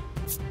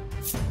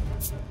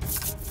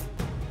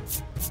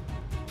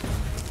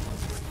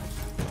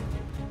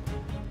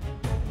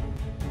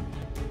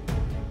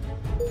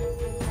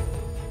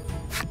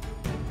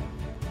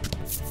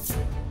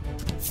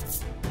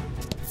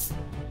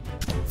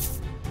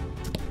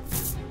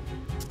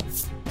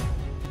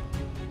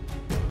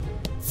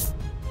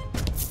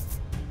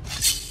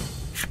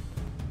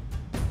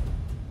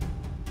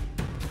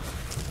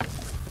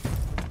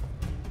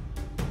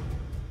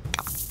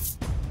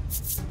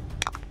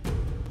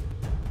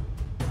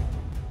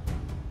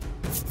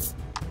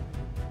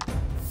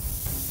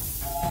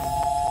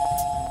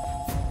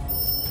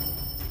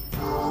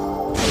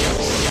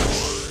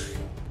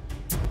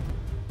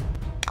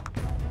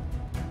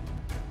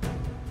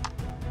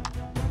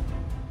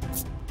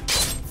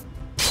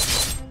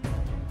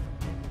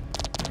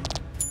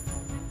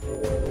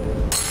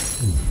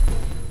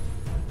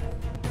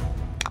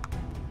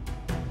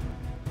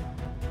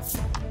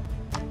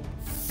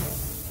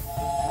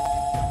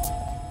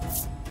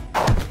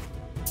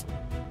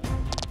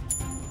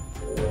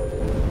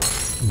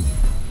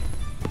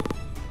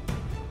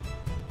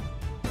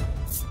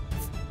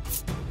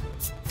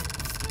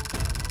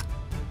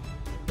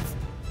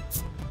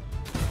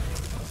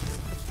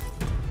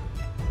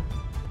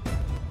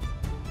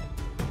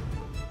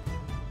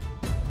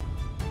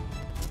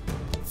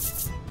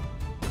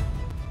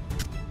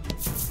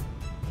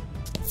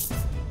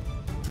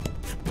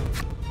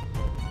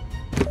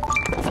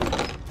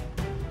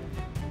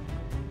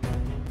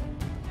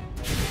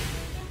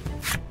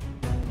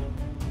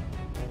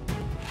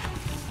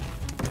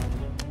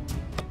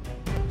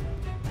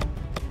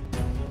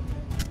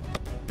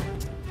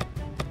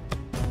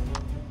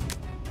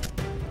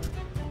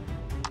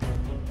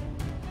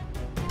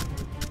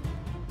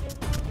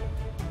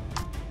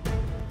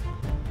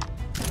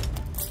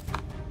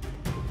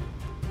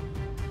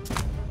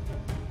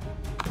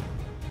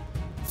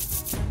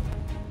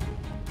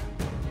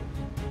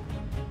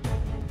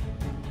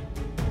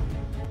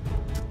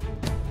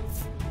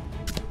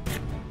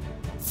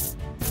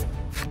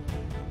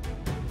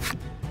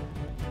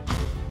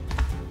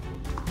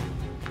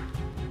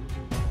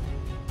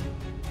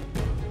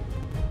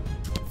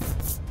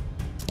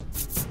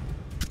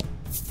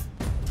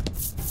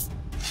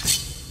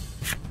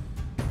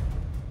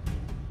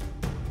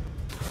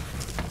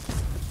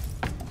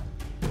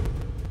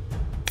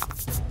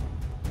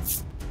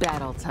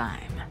 Battle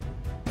time.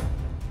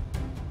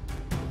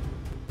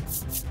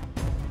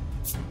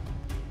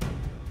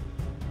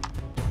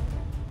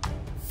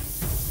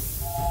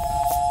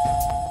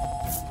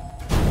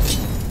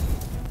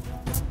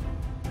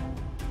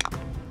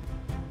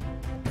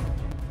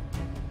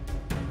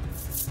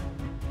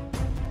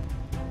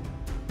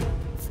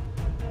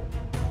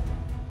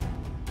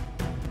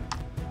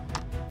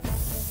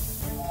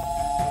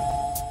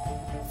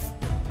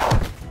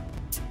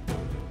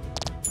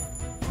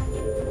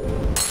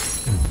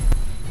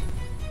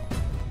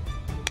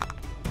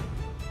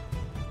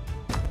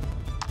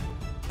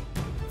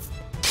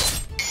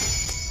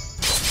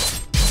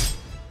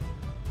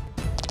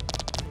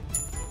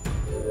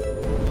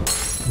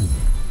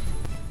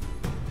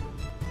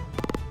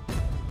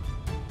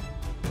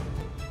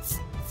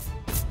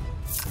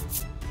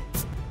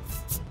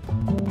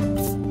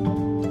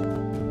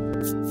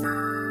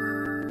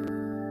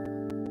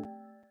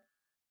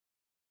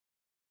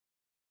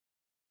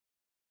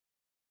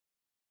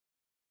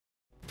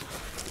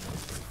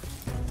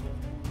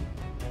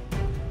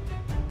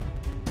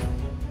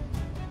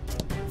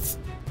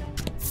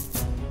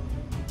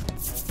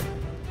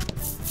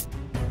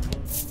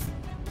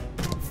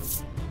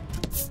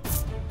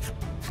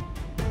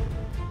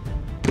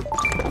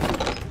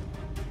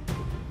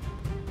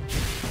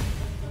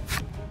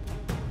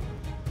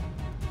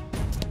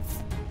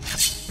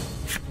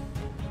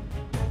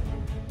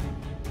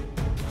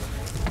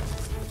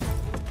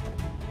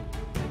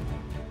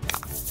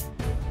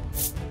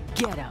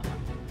 Get him.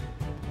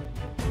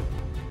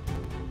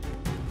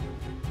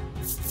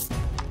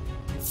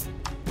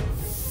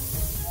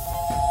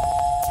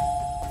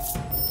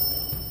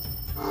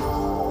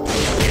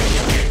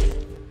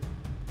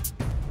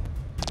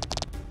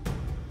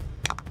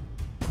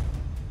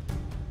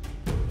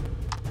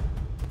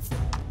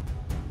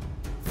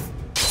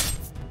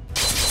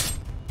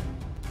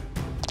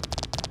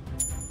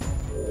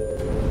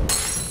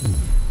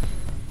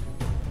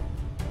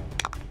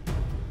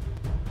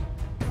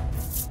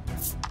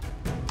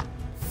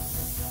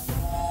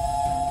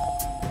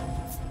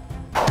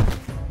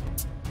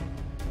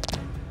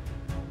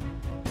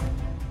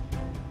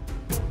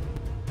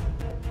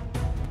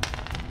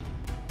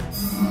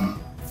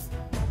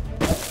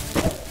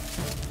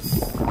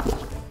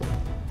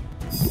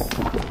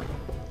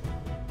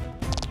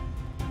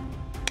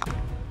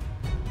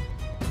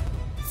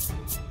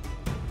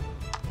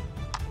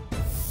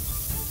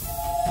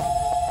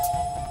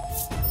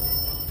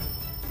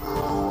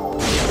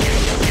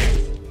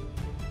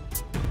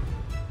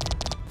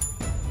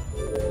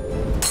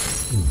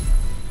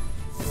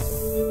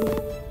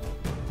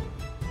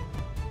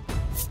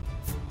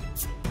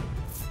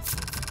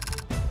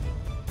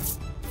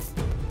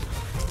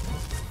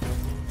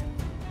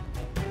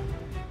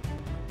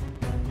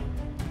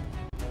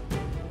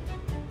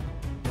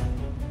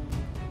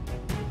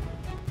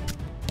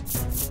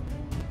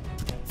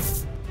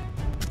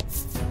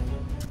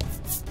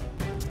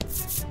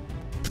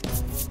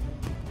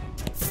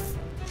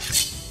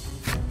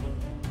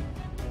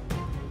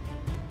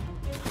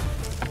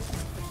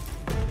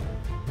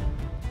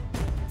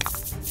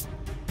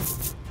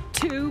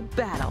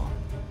 battle.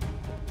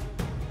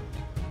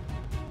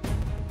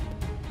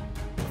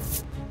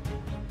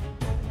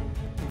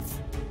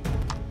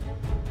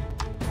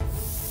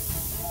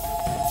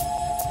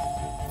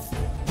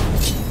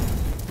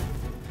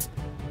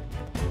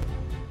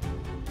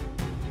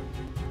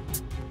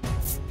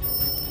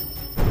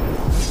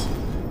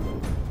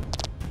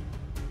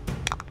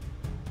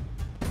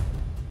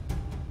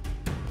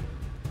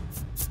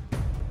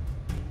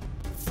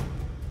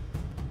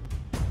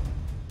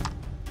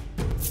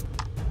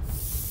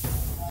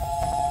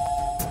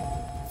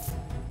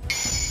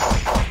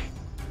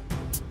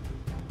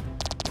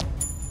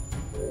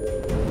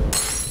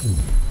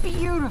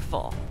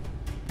 Beautiful.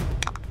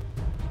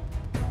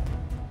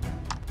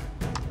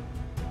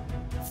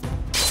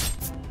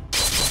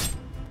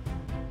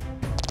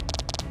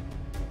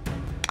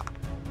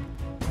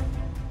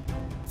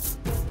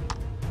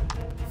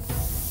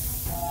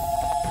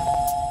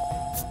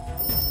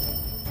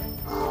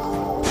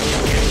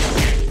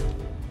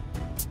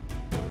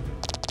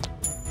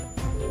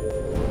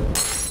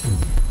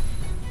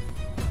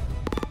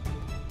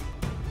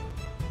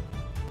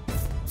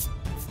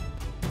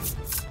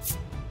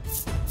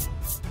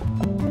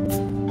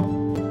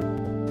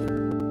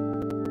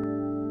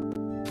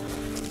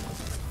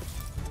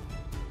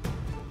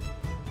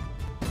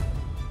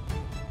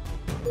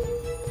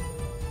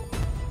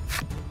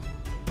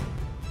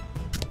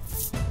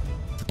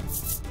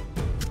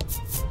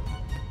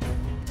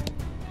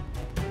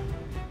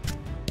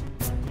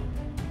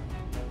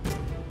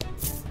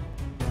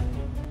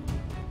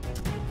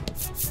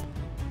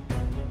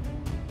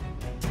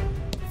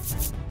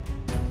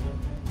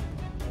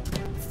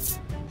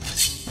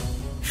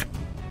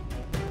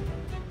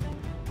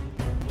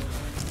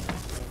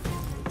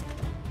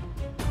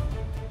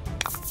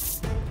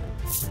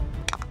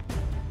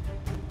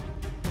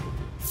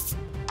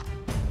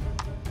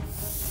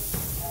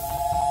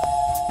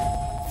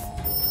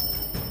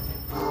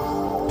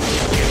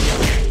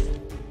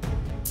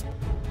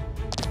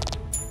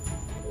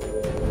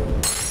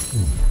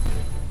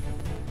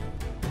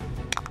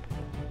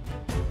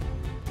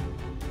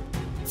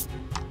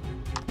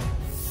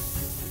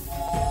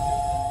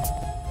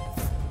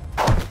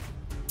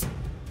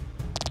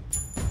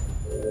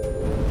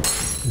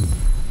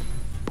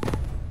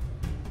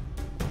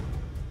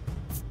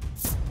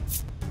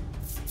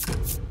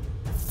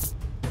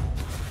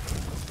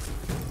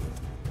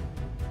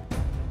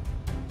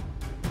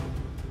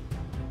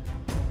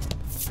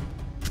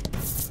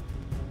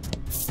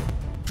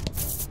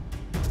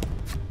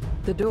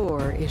 The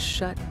door is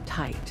shut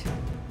tight.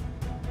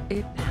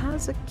 It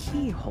has a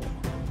keyhole,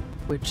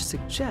 which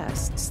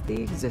suggests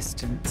the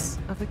existence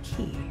of a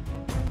key.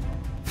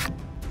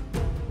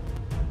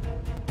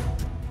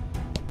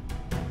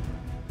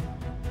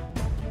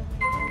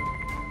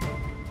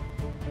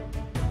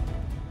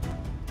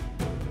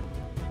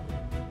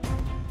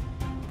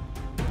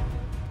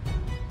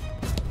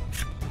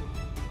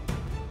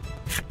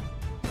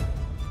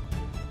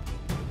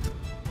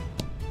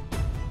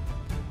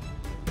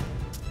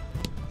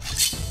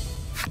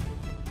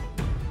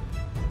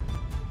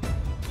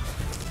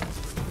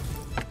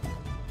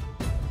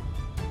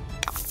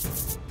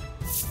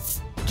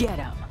 Get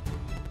him!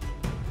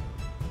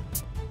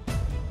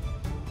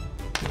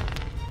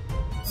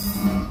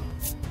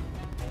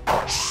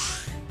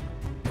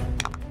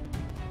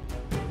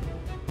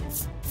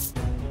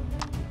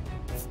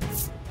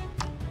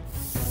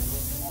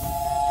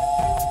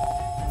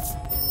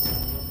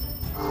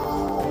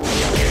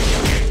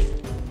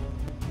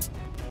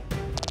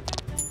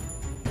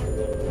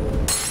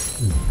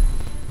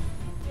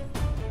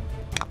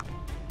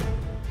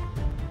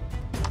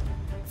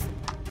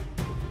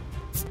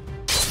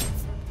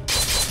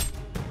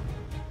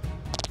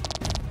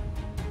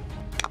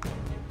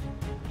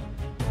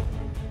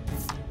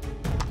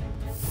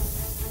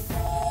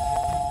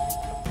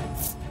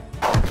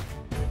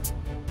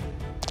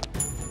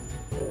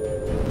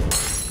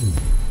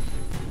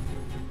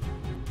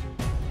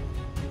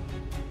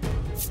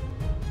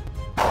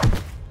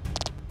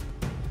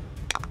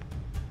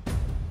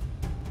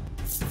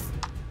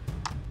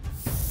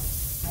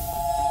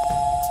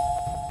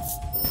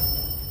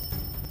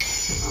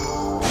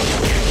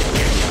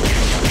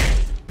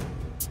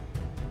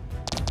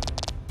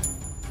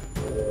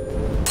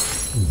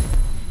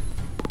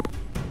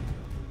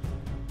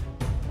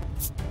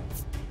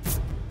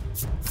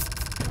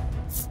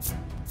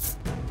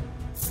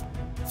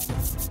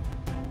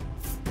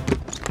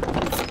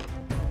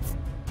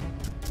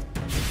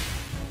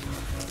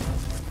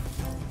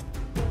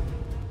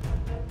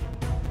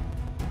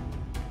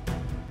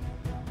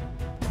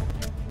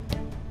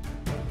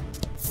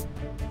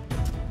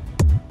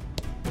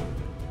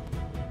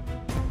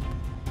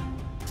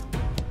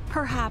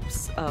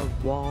 Perhaps a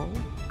wall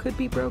could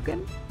be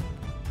broken?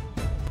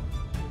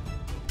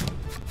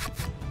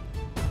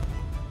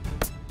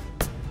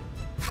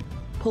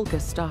 Polka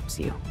stops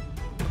you.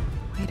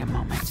 Wait a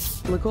moment.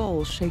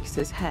 Legol shakes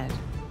his head.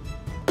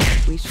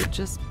 We should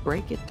just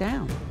break it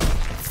down.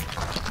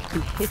 He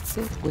hits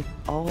it with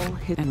all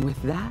his... And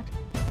with that,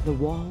 the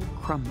wall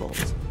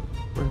crumbles,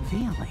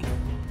 revealing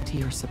to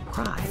your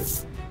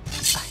surprise,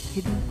 a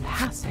hidden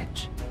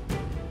passage.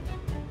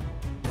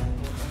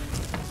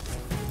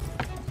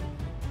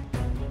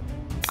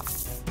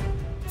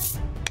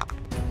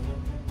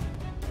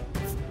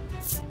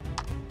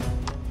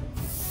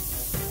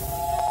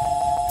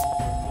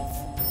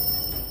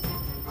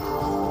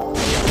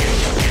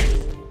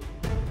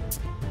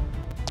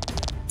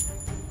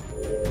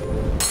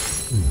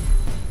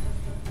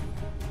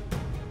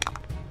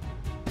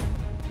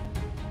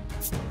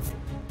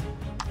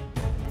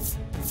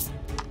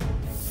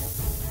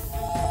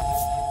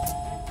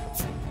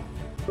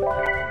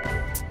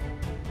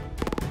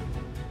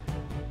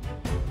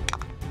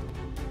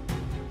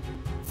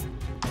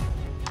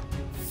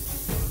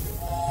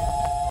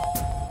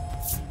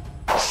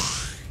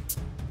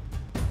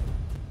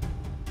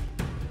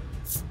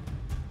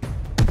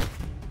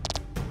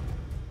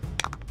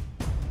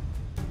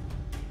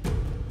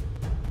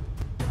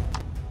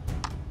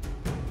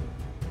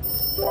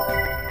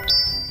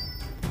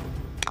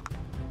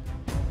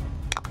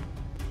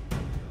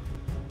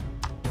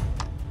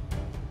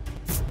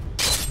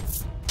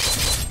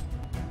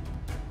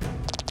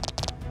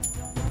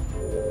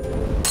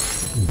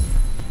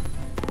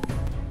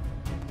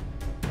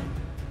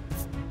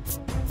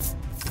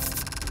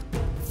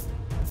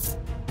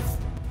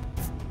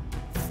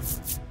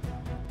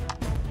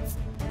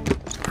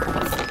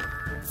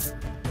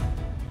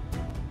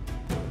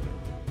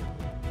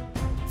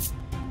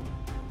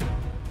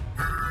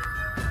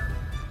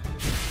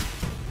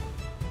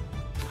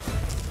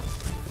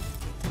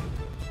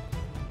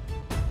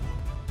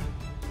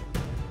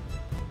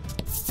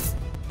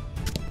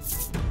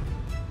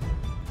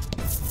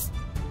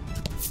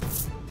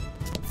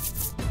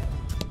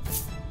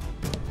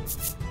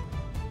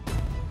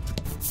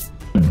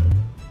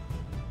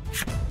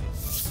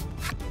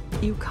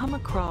 You come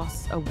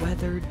across a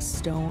weathered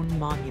stone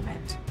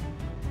monument.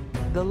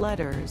 The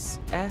letters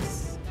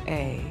S-A-A-R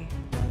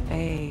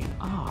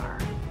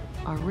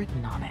are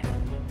written on it,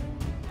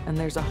 and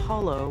there's a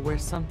hollow where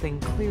something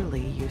clearly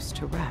used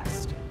to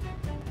rest.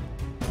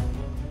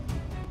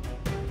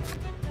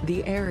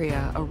 The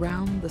area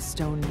around the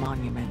stone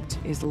monument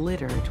is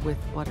littered with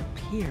what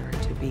appear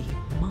to be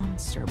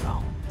monster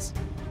bones.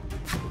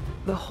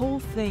 The whole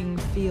thing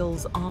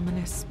feels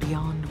ominous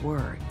beyond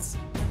words.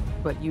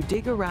 But you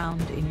dig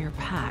around in your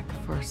pack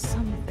for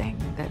something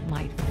that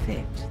might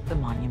fit the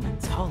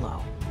monument's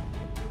hollow.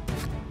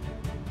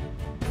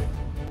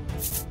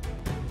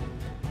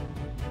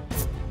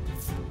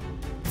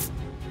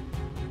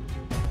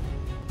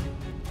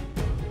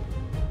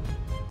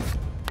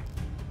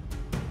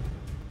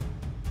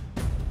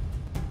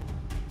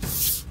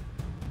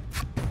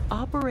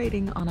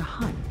 Operating on a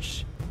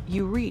hunch,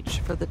 you reach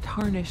for the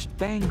tarnished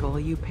bangle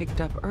you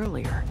picked up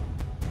earlier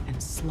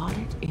and slot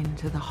it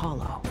into the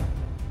hollow.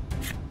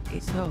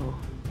 So,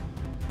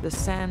 the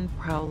sand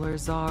prowler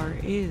czar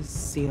is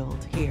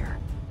sealed here,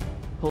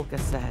 Polka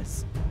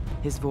says,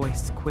 his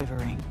voice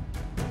quivering.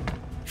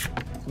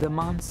 The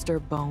monster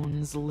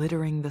bones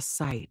littering the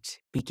site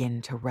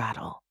begin to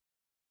rattle.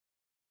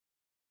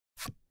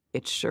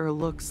 It sure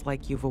looks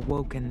like you've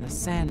awoken the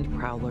sand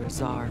prowler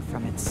czar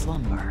from its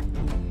slumber.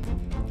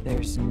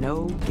 There's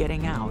no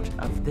getting out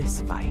of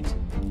this fight.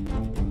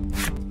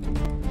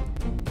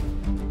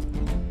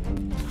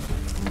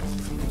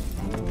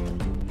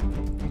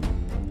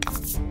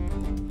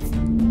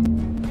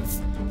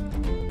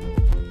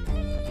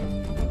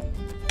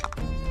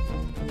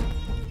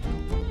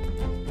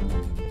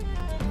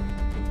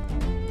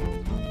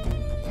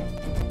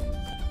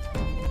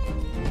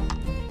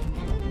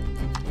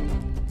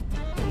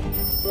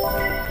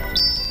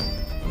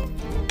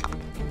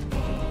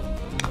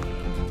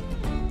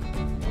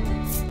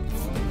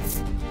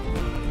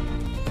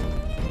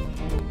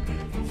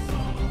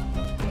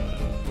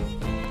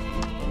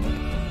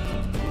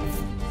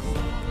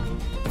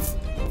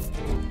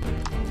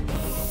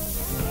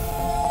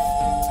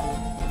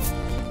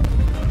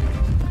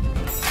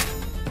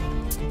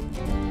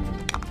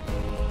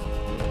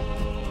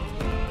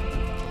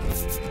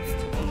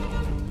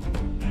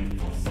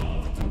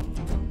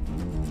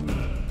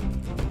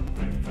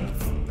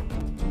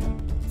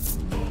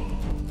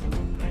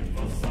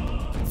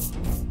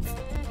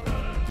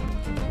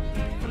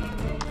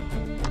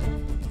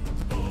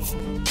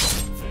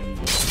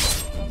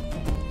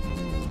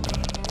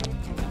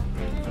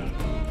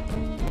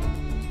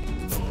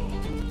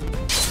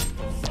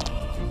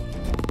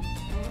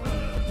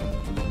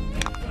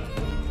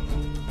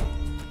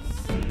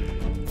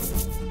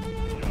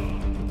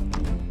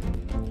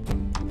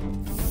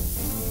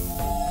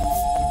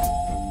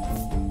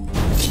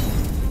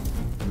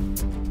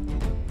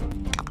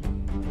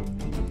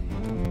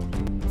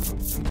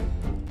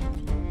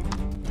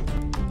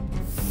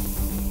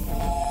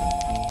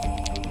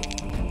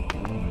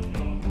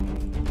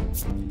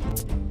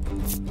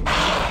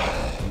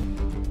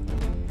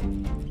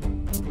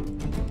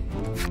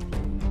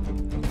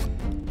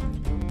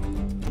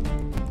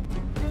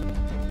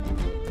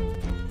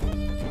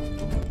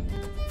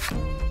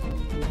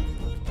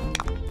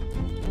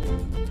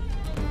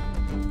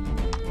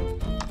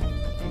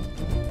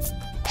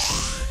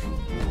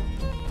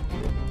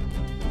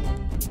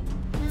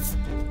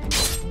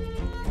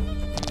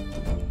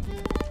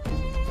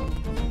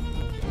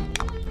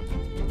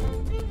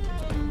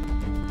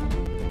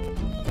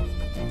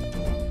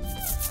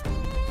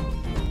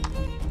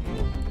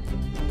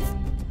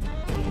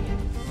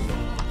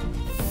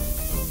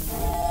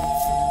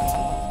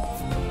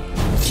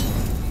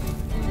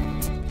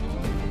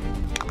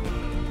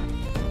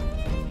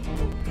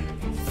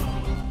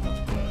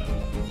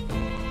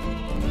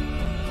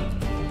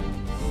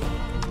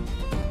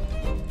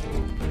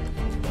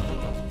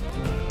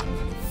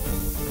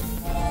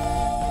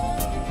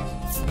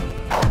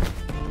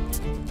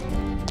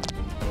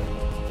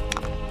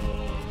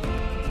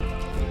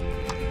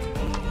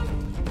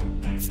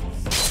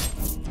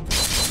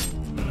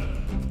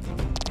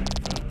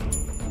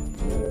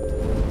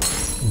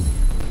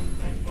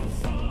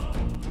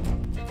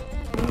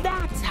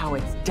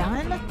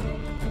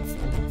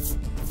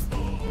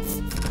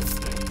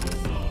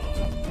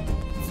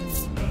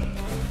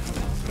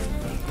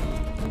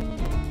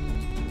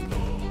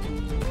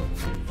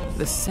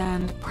 The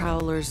sand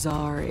prowler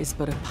czar is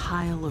but a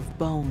pile of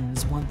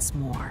bones once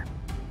more,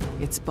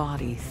 its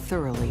body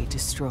thoroughly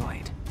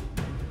destroyed.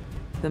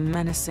 The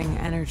menacing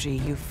energy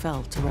you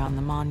felt around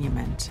the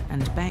monument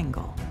and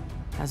bangle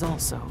has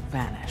also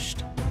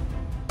vanished.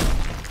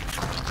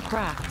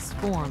 Cracks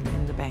form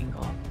in the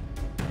bangle,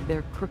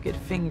 their crooked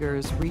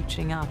fingers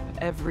reaching up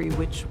every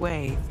which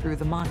way through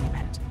the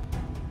monument.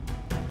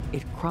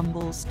 It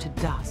crumbles to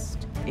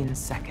dust in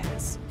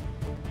seconds.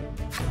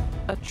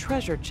 A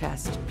treasure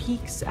chest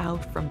peeks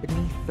out from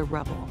beneath the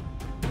rubble.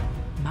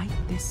 Might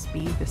this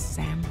be the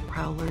Sand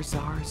Prowler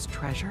Czar's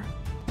treasure?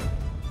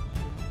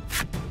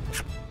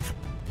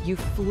 You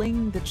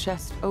fling the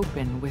chest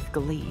open with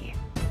glee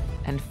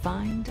and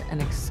find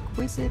an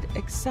exquisite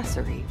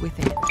accessory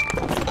within.